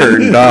shower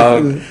curtain,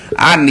 dog.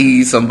 I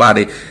need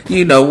somebody.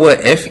 You know what?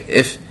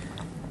 If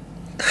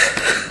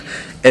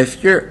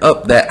you're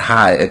up that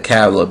high a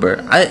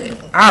caliber,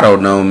 I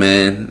don't know,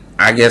 man.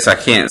 I guess I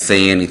can't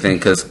say anything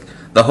because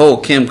the whole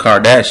Kim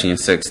Kardashian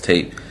sex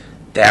tape,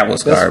 that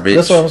was garbage.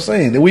 That's what I'm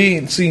saying.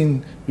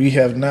 We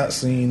have not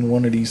seen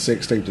one of these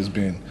sex tapes that's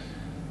been,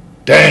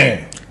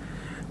 damn.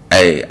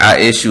 Hey, I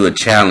issue a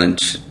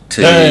challenge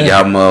to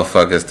y'all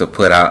motherfuckers to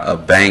put out a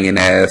banging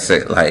ass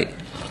sex. Like,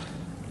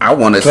 I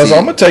want to see. Because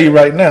I'm going to tell you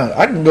right now,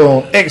 I can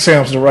go on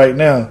X-Hamster right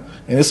now,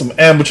 and there's some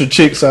amateur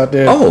chicks out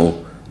there.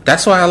 Oh,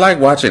 that's why I like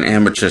watching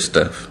amateur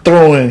stuff.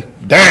 Throwing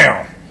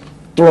down.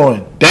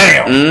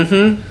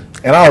 Mm-hmm.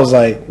 And I was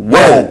like,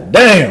 whoa,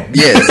 damn.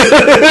 Yes.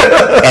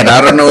 And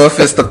I don't know if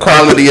it's the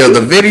quality of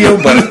the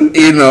video, but,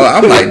 you know,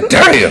 I'm like,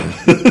 damn.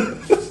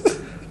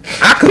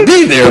 I could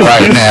be there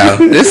right now.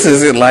 This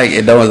isn't like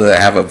it doesn't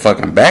have a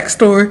fucking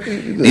backstory.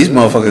 These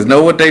motherfuckers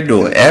know what they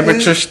doing.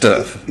 Amateur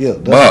stuff. Yeah,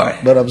 boy.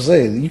 But I'm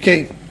saying, you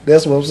can't,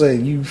 that's what I'm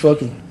saying. You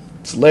fucking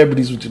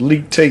celebrities with your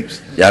leaked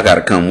tapes. Y'all got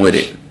to come with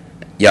it.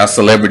 Y'all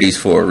celebrities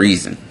for a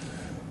reason.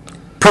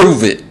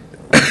 Prove it.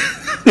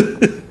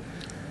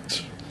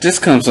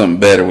 Just come something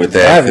better with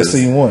that. I haven't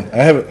seen one.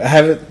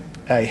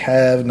 I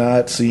have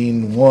not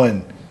seen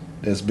one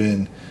that's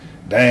been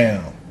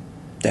down.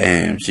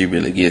 Damn, she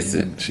really gets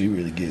it. She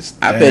really gets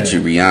down. I bet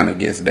you Rihanna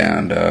gets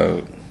down,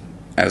 dog.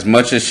 As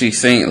much as she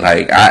sing,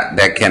 like,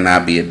 that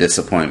cannot be a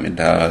disappointment,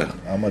 dog.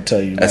 I'm gonna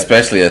tell you,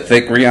 especially a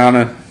thick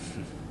Rihanna,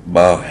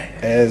 boy.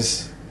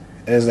 As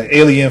the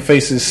alien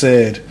faces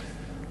said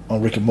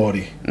on Rick and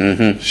Morty,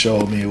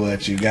 show me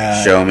what you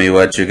got. Show me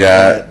what you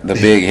got. The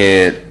big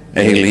head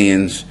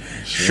aliens.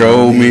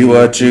 Show me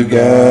what you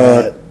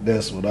got.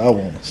 That's what I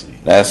want to see.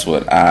 That's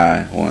what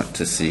I want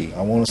to see.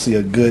 I want to see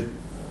a good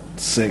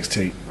sex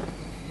tape.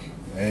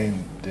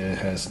 And there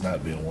has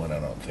not been one, I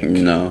don't think.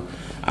 No.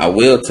 I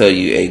will tell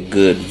you a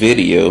good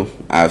video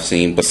I've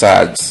seen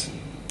besides,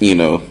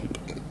 the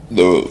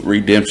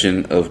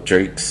redemption of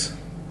Drake's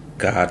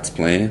God's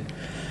Plan.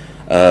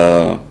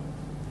 I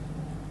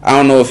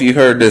don't know if you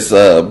heard this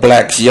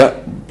black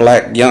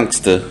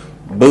youngster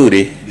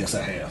Booty. Yes,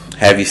 I have.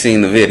 Have you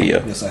seen the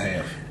video? Yes, I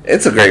have.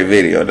 It's a great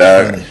video,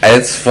 dog. Funny.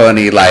 It's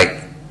funny. Like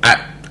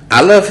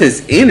I love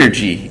his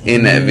energy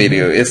in that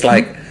video. It's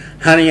like,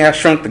 Honey, I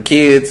Shrunk the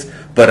Kids,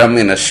 but I'm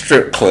in a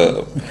strip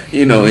club.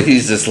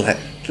 He's just like,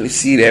 let's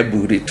see that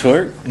booty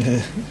twerk.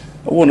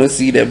 I want to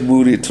see that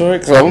booty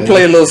twerk. So I'm going to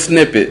play a little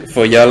snippet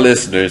for y'all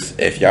listeners.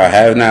 If y'all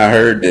have not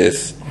heard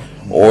this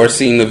or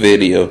seen the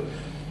video,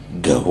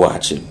 go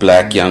watch it.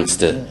 Black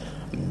youngster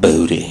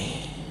Booty.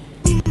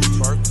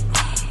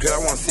 Twerk. Girl, I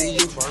want to see you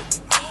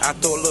twerk. I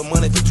throw a little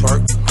money to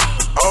twerk.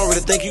 I don't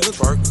really think you can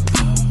twerk.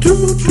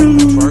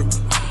 Twerk.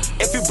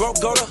 If you broke,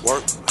 go to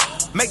work.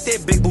 Make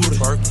that big booty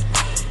twerk.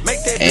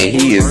 Make that And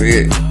big he is booty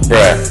it.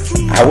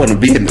 Bruh, I want to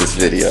be in this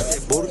video.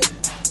 That booty.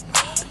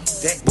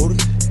 That booty.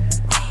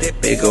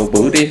 That Big old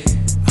booty.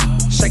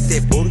 Shake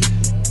that booty.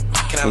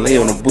 Can I Lay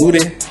on the booty.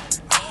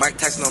 Mike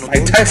Tyson on the Mike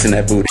booty. Tyson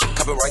that booty.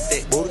 Copyright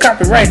that booty.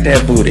 Copyright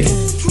that booty.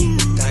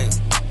 Dang.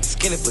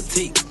 Skinny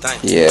petite. Dang.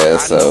 Yeah,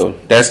 so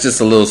that's just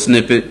a little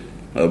snippet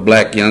of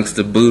Black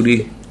Youngster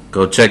Booty.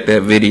 Go check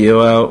that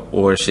video out,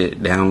 or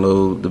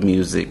download the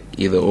music,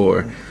 either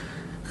or.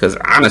 Because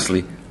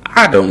honestly,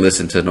 I don't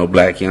listen to no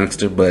Black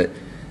Youngster, but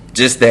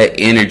just that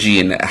energy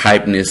and that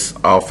hypeness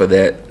off of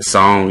that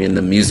song and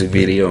the music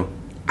video,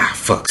 I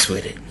fucks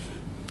with it.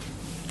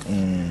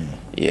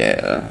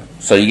 Yeah.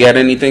 So you got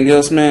anything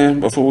else, man,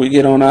 before we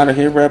get on out of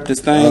here, wrap this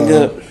thing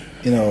up?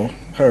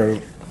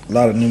 Heard a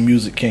lot of new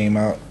music came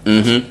out.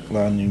 Mm-hmm. A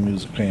lot of new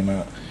music came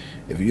out.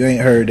 If you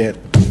ain't heard that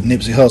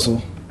Nipsey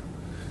Hussle,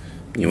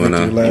 You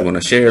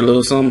wanna share a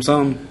little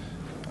something?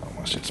 Oh,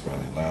 my shit's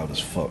probably loud as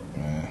fuck,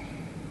 man.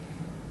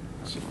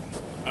 So,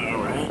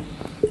 Alright.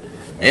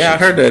 Yeah, I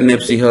heard that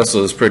Nipsey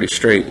Hussle is pretty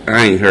straight.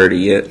 I ain't heard it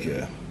yet.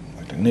 yeah,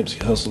 like the Nipsey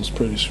Hussle's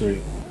pretty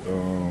straight.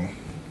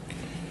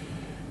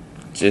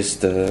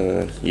 Just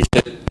your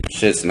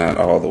shit's not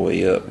all the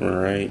way up,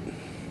 right?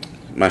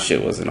 My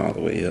shit wasn't all the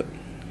way up.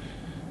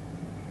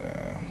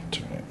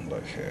 Turn it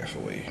like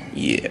halfway.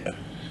 Yeah.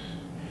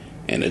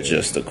 And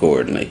adjust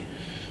accordingly.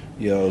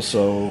 Yo,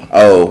 so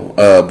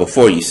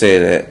Before you say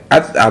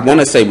that, I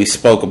want to say we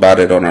spoke about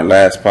it on our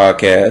last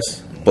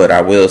podcast, but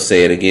I will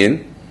say it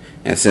again.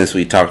 And since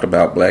we talked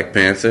about Black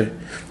Panther,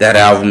 that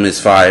album is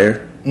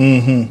fire.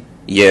 Mm-hmm.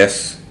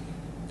 Yes.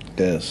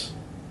 Yes.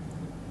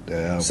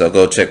 That album. So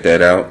go check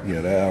that out.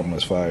 Yeah, that album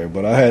is fire.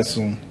 But I had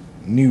some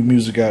new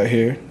music out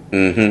here.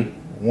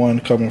 Mm-hmm. One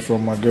coming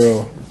from my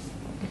girl,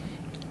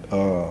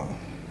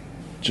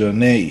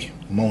 Janae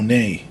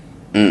Monet.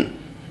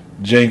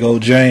 Django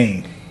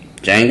Jane.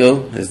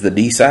 Django is the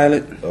D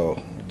silent.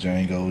 Oh,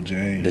 Django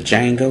Jane. The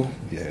Django.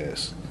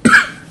 Yes.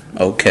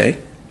 Okay.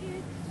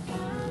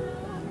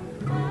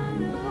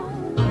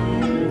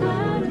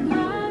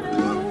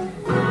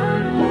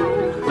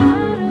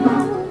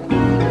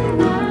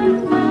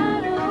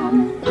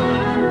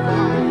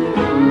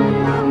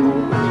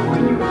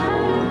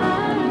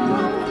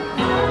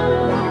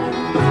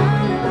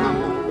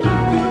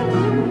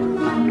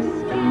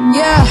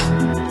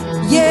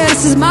 Yeah,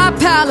 this is my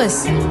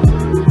palace.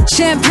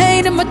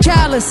 Champagne in my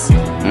chalice.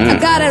 I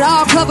got it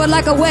all covered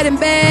like a wedding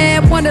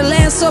band.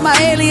 Wonderland, so my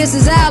alias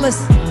is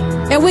Alice.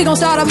 And we gon'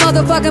 start a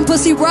motherfucking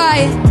pussy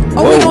riot.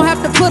 Or we gon'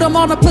 have to put them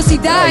on a pussy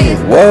diet.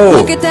 Whoa.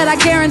 Look at that, I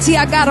guarantee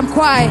I got them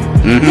quiet.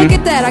 Look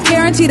at that, I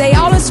guarantee they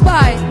all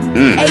inspired.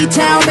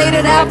 A-Town made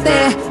it out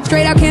there.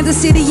 Straight out Kansas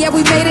City, yeah,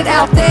 we made it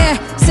out there.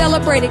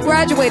 Celebrated,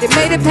 graduated,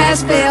 made it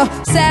past fail.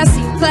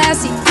 Sassy,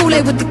 classy,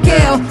 Kool-Aid with the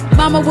kale.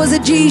 Mama was a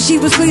G, she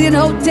was cleaning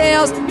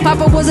hotels.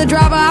 Papa was a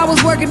driver, I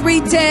was working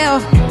retail.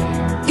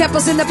 Kept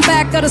us in the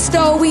back of the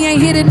store, we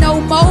ain't hit it no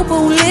more.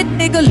 Boom, lit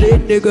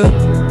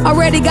nigga.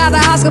 Already got the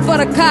Oscar for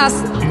the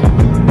Casa.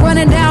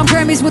 Running down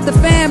Grammys with the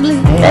family.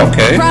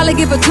 Okay. Probably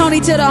give a Tony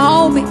to the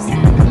homies.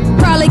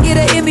 Probably get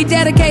an Emmy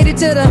dedicated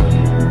to the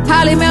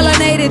highly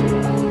melanated.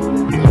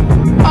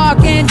 Arc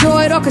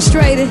Android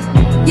orchestrated.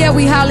 Yeah,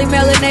 we highly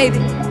melanated.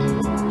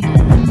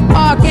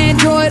 Arc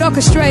Android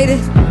orchestrated.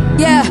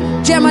 Yeah,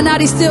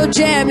 Gemini still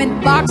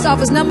jamming. Box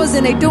office numbers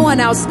and they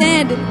doing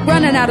outstanding.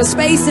 Running out of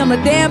space on the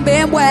damn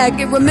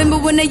bandwagon. Remember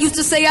when they used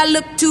to say I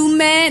look too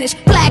mannish?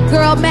 Black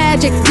girl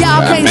magic,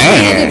 y'all can't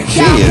stand it. She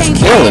Y'all is can't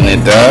killing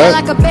stand it, dog.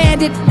 Like a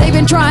bandit, they've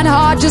been trying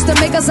hard just to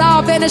make us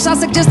all vanish. I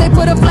suggest they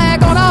put a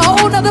flag on a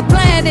whole nother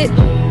planet.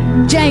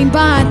 Jane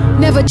Bond,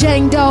 never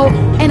Jane Doe.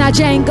 And I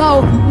Jane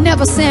Go,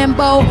 never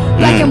Sambo.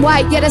 Black and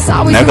white, yeah, that's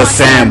always Never my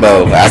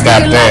Sambo, ammo. I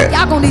got Stay alive, that.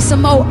 Y'all gon' need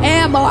some more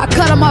ammo. I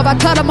cut them off, I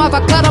cut them off,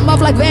 I cut them off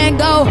like Van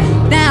Gogh.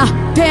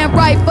 Now, damn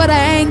right for the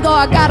angle.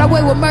 I got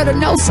away with murder,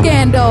 no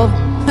scandal.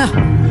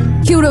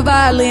 Cue the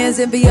violins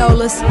and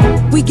violas.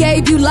 We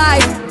gave you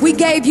life, we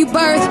gave you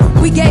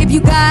birth, we gave you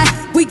God,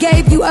 we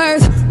gave you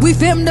earth. We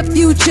filmed the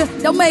future,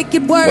 don't make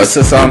it worse. What's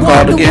the song We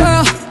called walked the again?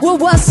 world, well,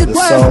 what's it The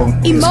worth?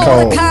 song is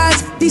called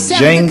Emoticons,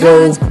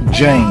 Django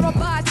Jane.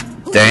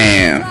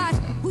 Damn.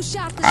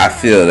 I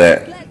feel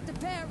that.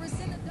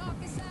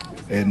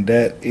 And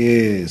that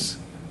is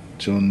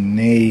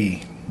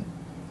Janelle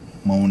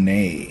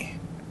Monáe.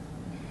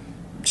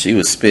 She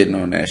was spitting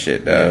on that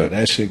shit, dog. Yeah,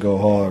 that shit go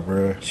hard,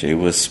 bro. She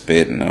was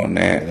spitting on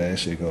that. Yeah, that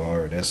shit go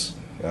hard.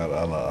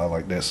 I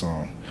like that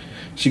song.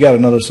 She got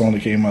another song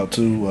that came out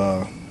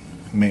too,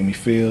 Make Me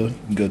Feel. You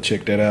can go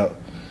check that out.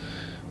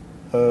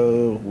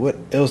 What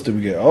else did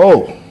we get?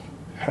 Oh,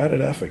 how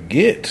did I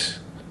forget?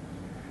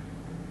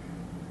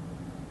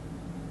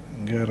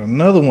 Got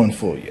another one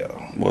for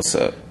y'all. What's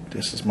up?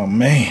 This is my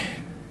man,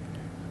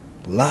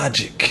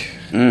 Logic.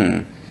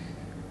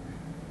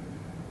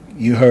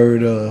 You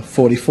heard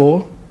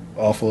 44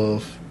 off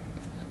of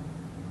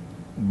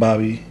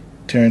Bobby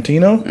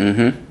Tarantino?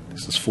 Mm-hmm.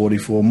 This is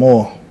 44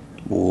 more.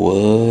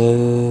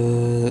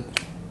 What?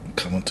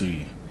 Coming to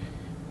you.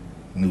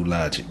 New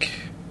Logic.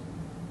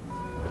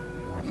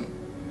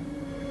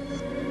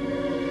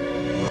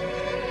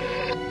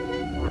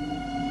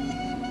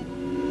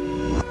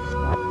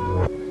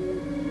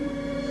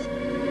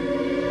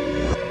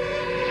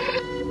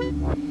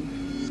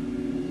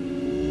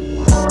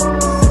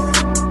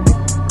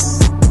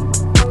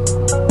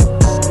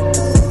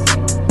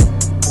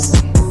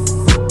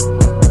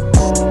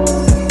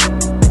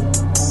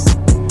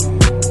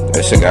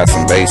 Shit got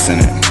some bass in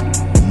it.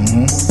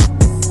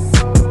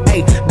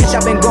 Hey, bitch,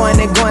 I've been going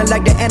and going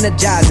like the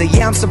Energizer.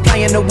 Yeah, I'm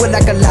supplying the wood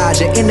like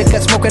Elijah.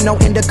 Indica smoking, no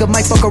indica,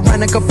 might fuck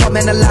around and confirm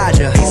an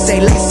Elijah.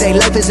 They say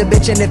life is a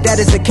bitch, and if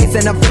that is the case,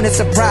 then I'm finna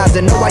surprise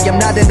her. No, I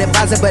am not an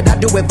advisor, but I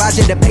do advise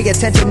you to pay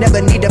attention. Never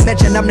need to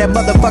mention I'm that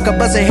motherfucker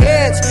busting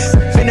heads.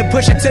 Finna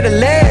push it to the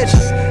ledge.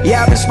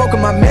 Yeah, I've been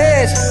smoking my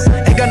meds.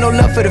 Ain't got no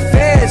love for the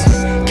feds.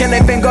 Can they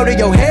fin go to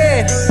your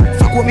head?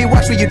 Fuck with me,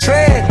 watch where you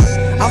tread.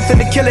 I'm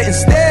finna kill it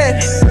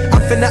instead.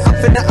 I'm finna,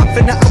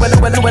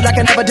 I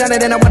can never done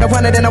it, and I wanna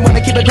run it, and I wanna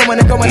keep it going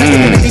and going. I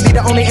can be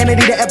the only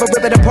entity to ever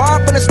rip it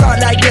apart. From the start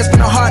like this, from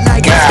the heart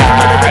like this.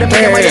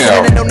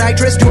 Damn. No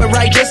nitrous, do it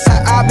right, just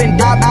I've been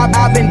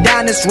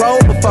down this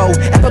road before.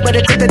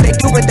 Everybody think that they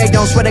do it, they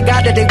don't. Swear to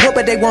God that they will,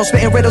 but they won't.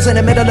 Spitting riddles in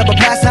the middle of a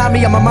pastime.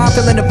 Me and my mom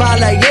feeling the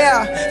vibe like,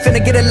 yeah.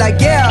 Finna get it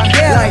like, yeah.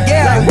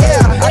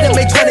 I done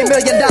made $20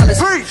 million.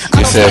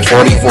 You said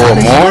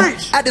 44 more?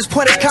 At this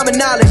point, it's common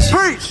knowledge.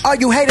 All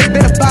you haters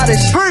been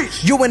abolished.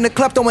 You in the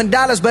club throwing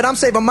dollars, but I'm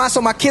saving mine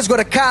so my kids go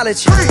to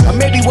college. Or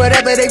maybe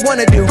whatever they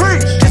wanna do,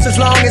 just as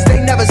long as they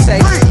never say,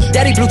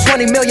 Daddy blew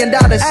 $20 million.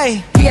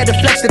 Ay, he had the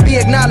flex to be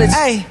acknowledged.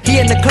 Ay, he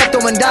in the club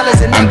throwing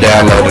dollars. And I'm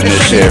downloading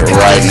this shit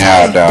right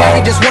now, dog.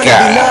 Daddy just wanna be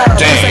loved.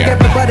 Just like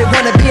everybody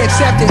wanna be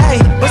accepted.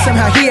 Ay, but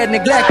somehow he had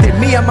neglected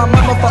me and my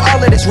mama for all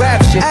of this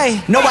rap shit.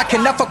 Ay, no, I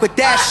cannot fuck with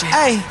that shit.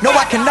 Ay, no,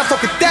 I cannot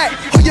fuck with that.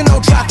 Who you know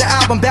dropped the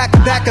album back to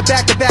back to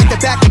back to back to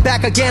back to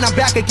back again. I'm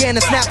back again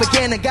and snap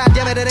again. And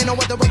goddamn it, ain't no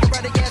what the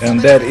right again.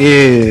 And that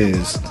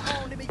is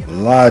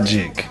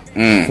Logic.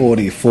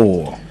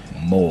 44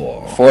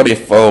 more.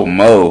 44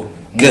 more.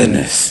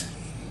 Goodness.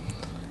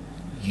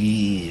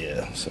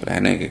 Yeah. So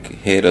that nigga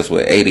hit us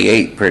with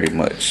 88 pretty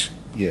much.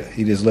 Yeah,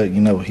 he just let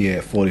you know he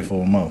had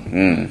 44 more.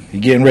 He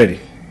getting ready.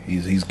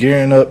 He's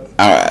gearing up.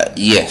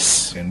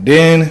 Yes. And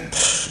then,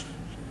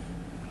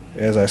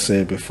 as I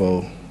said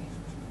before,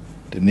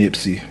 the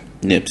Nipsey.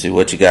 Nipsey,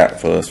 what you got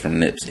for us from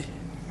Nipsey?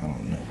 I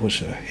don't know. What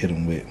should I hit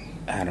him with?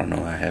 I don't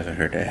know. I haven't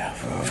heard that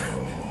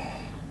album.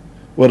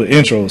 Well, the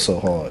intro is so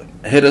hard.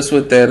 Hit us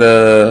with that.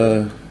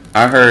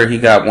 I heard he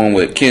got one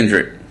with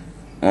Kendrick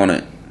on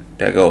it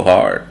that go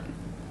hard.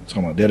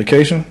 Talking about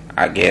Dedication?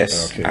 I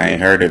guess. Okay. I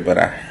ain't heard it, but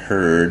I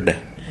heard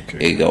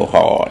it go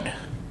hard.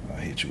 I'll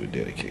hit you with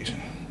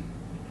Dedication.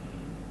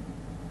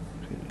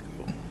 Here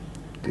we go.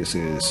 This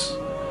is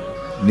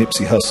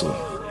Nipsey Hussle.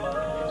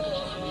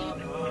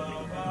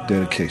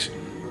 Dedication.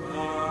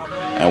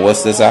 And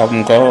what's this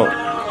album called?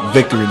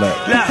 Victory Lap.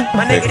 Look,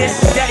 my nigga,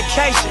 this is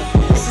dedication.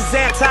 This is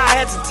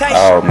anti-hesitation.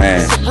 Oh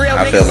man,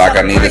 I feel like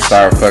I need to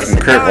start fucking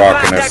crip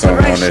walking or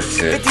something on this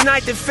shit.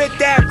 59th and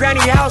 5th Ave, granny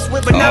house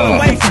with vanilla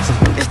wafers.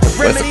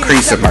 What's the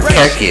crease of my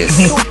khakis?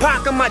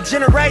 Tupac of my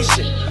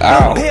generation.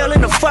 Ow. Pill in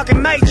the fucking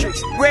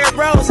matrix. Red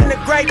rose in the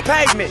great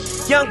pavement.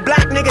 Young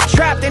black nigga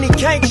trapped and he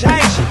can't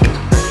change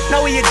it.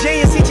 No, he a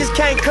genius, he just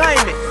can't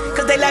claim it.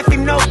 Cause they left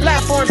him no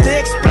platforms to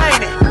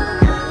explain it.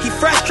 He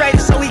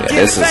frustrated, so he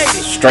gets this faded.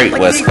 is straight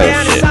Like West deep Coast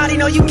down shit. inside, he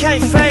know you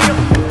can't fade him.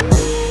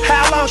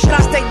 How long should I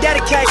stay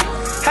dedicated?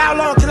 How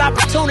long till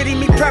opportunity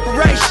meet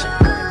preparation?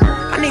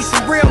 I need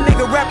some real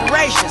nigga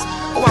reparations.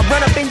 Or I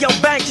run up in your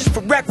bank just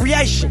for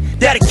recreation.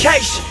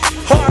 Dedication,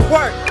 hard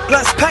work,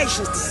 plus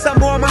patience. To some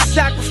more of my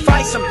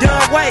sacrifice, I'm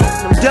done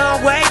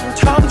waiting.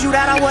 Told you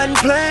that I wasn't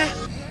playing.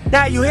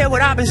 Now you hear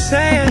what I've been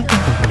saying.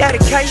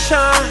 Dedication.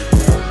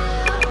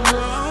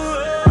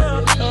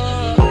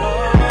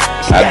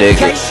 I dig it.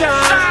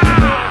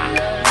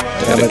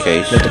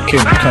 Dedication. Let the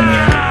kid come in.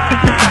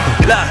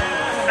 Look.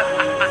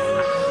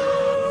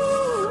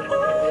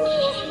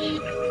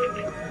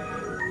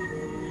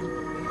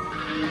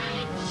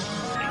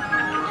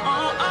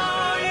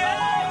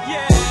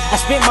 I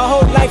spent my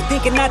whole life thinking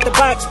thinking out the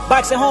box.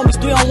 Boxing homies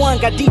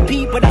 3-on-1, got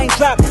DP, but I ain't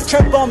dropped.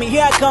 Chirp on me,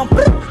 here I come.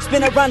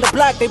 Spin around the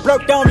block, they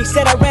blurked on me.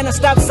 Said I ran a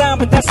stop sign,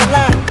 but that's a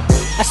lie.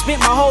 I spent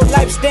my whole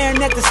life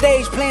staring at the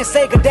stage, playing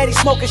Sega, daddy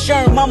smoking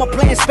Sherm, mama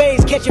playing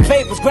spades, catching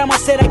papers. Grandma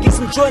said I get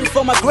some Jordans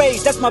for my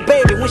grades. That's my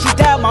baby. When she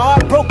died, my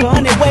heart broke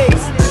 100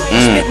 ways. I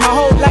spent my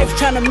whole life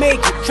trying to make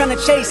it, trying to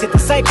chase it. The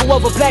cycle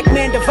of a black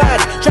man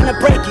divided, trying to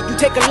break it. You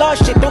take a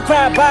lost shit, don't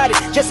cry about it,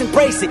 just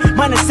embrace it.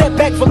 Mine a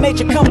setback for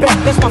major comeback.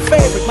 That's my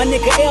favorite. My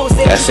nigga L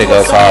said that shit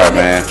goes hard,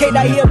 man. Yep.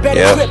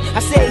 I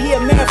said he a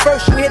man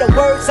first. You hear the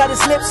words out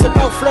his lips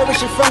about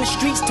flourishing from the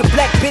streets to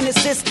black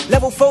businesses.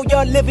 Level 4,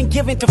 y'all living,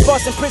 giving to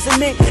false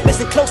imprisonment.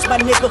 Listen close, my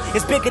nigga.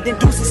 It's bigger than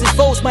deuces and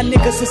foes, my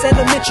nigga. Since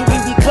elementary,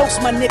 we close,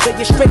 my nigga.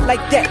 You're straight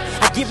like that.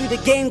 I give you the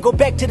game, go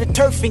back to the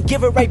turf and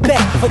give it right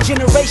back. For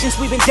generations,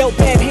 we've been dealt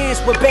bad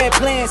hands with bad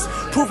plans.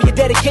 Prove your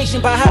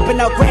dedication by hopping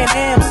out Grand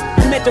Ams.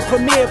 I'm at the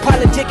premiere,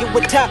 politicking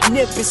with Top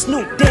Nip and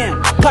Snoop.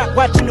 Damn, Pac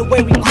watching the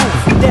way we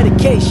groove.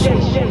 Dedication.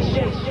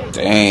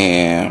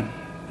 Damn.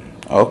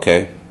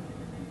 Okay.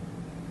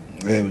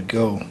 There we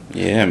go.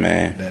 Yeah,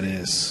 man. That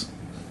is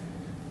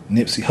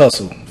Nipsey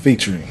Hussle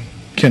featuring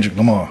Kendrick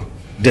Lamar.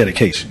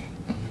 Dedication.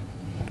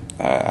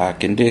 I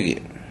can dig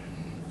it.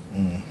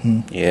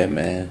 Mm-hmm. Yeah,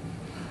 man.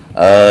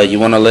 You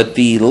want to let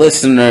the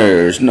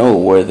listeners know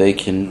where they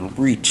can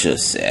reach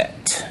us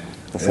at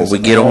before we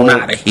get on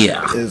out of here?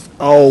 As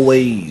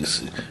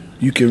always,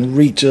 you can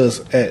reach us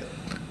at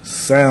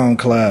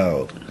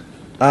SoundCloud,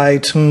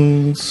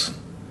 iTunes,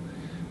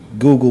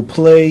 Google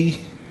Play,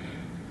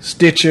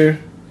 Stitcher,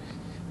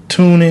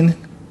 TuneIn.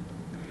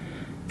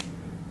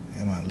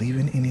 Am I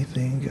leaving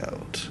anything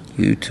out?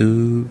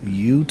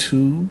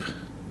 YouTube.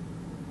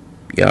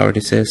 You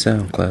already said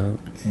SoundCloud.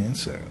 And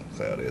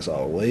SoundCloud, as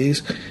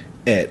always,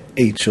 at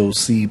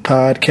HOC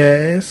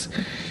Podcast.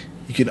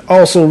 You can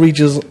also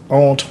reach us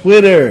on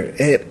Twitter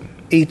at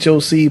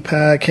HOC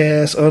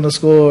Podcast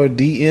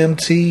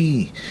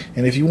 _DMT.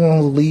 And if you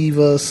want to leave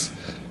us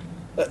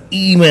an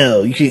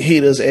email, you can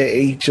hit us at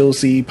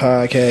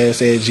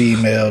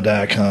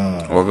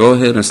hocpodcast@gmail.com. Or go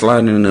ahead and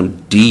slide in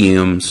them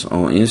DMs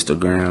on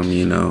Instagram,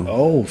 you know.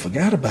 Oh,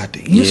 forgot about the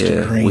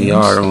Instagram. Yeah, we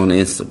are on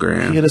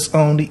Instagram. Hit us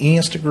on the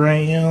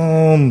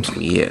Instagram.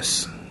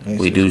 Yes.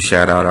 We do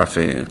shout out our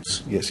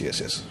fans. Yes.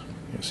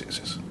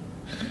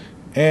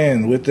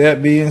 And with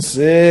that being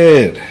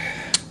said,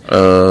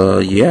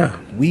 yeah.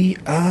 We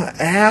are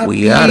out.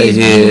 We out of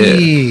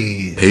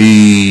here.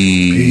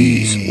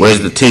 Peace. Where's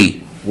the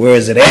tea? Where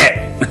is it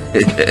at?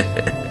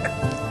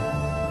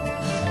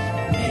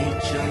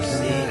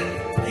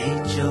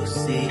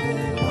 HOC,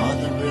 all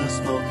the real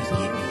smokers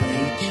give me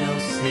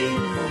HOC.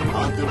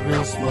 All the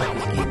real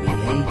smokers give me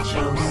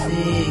HOC.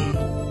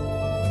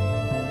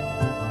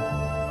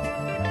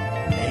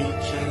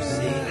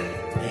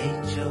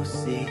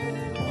 HOC,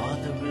 all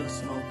the real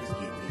smokers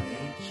give me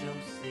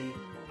HOC.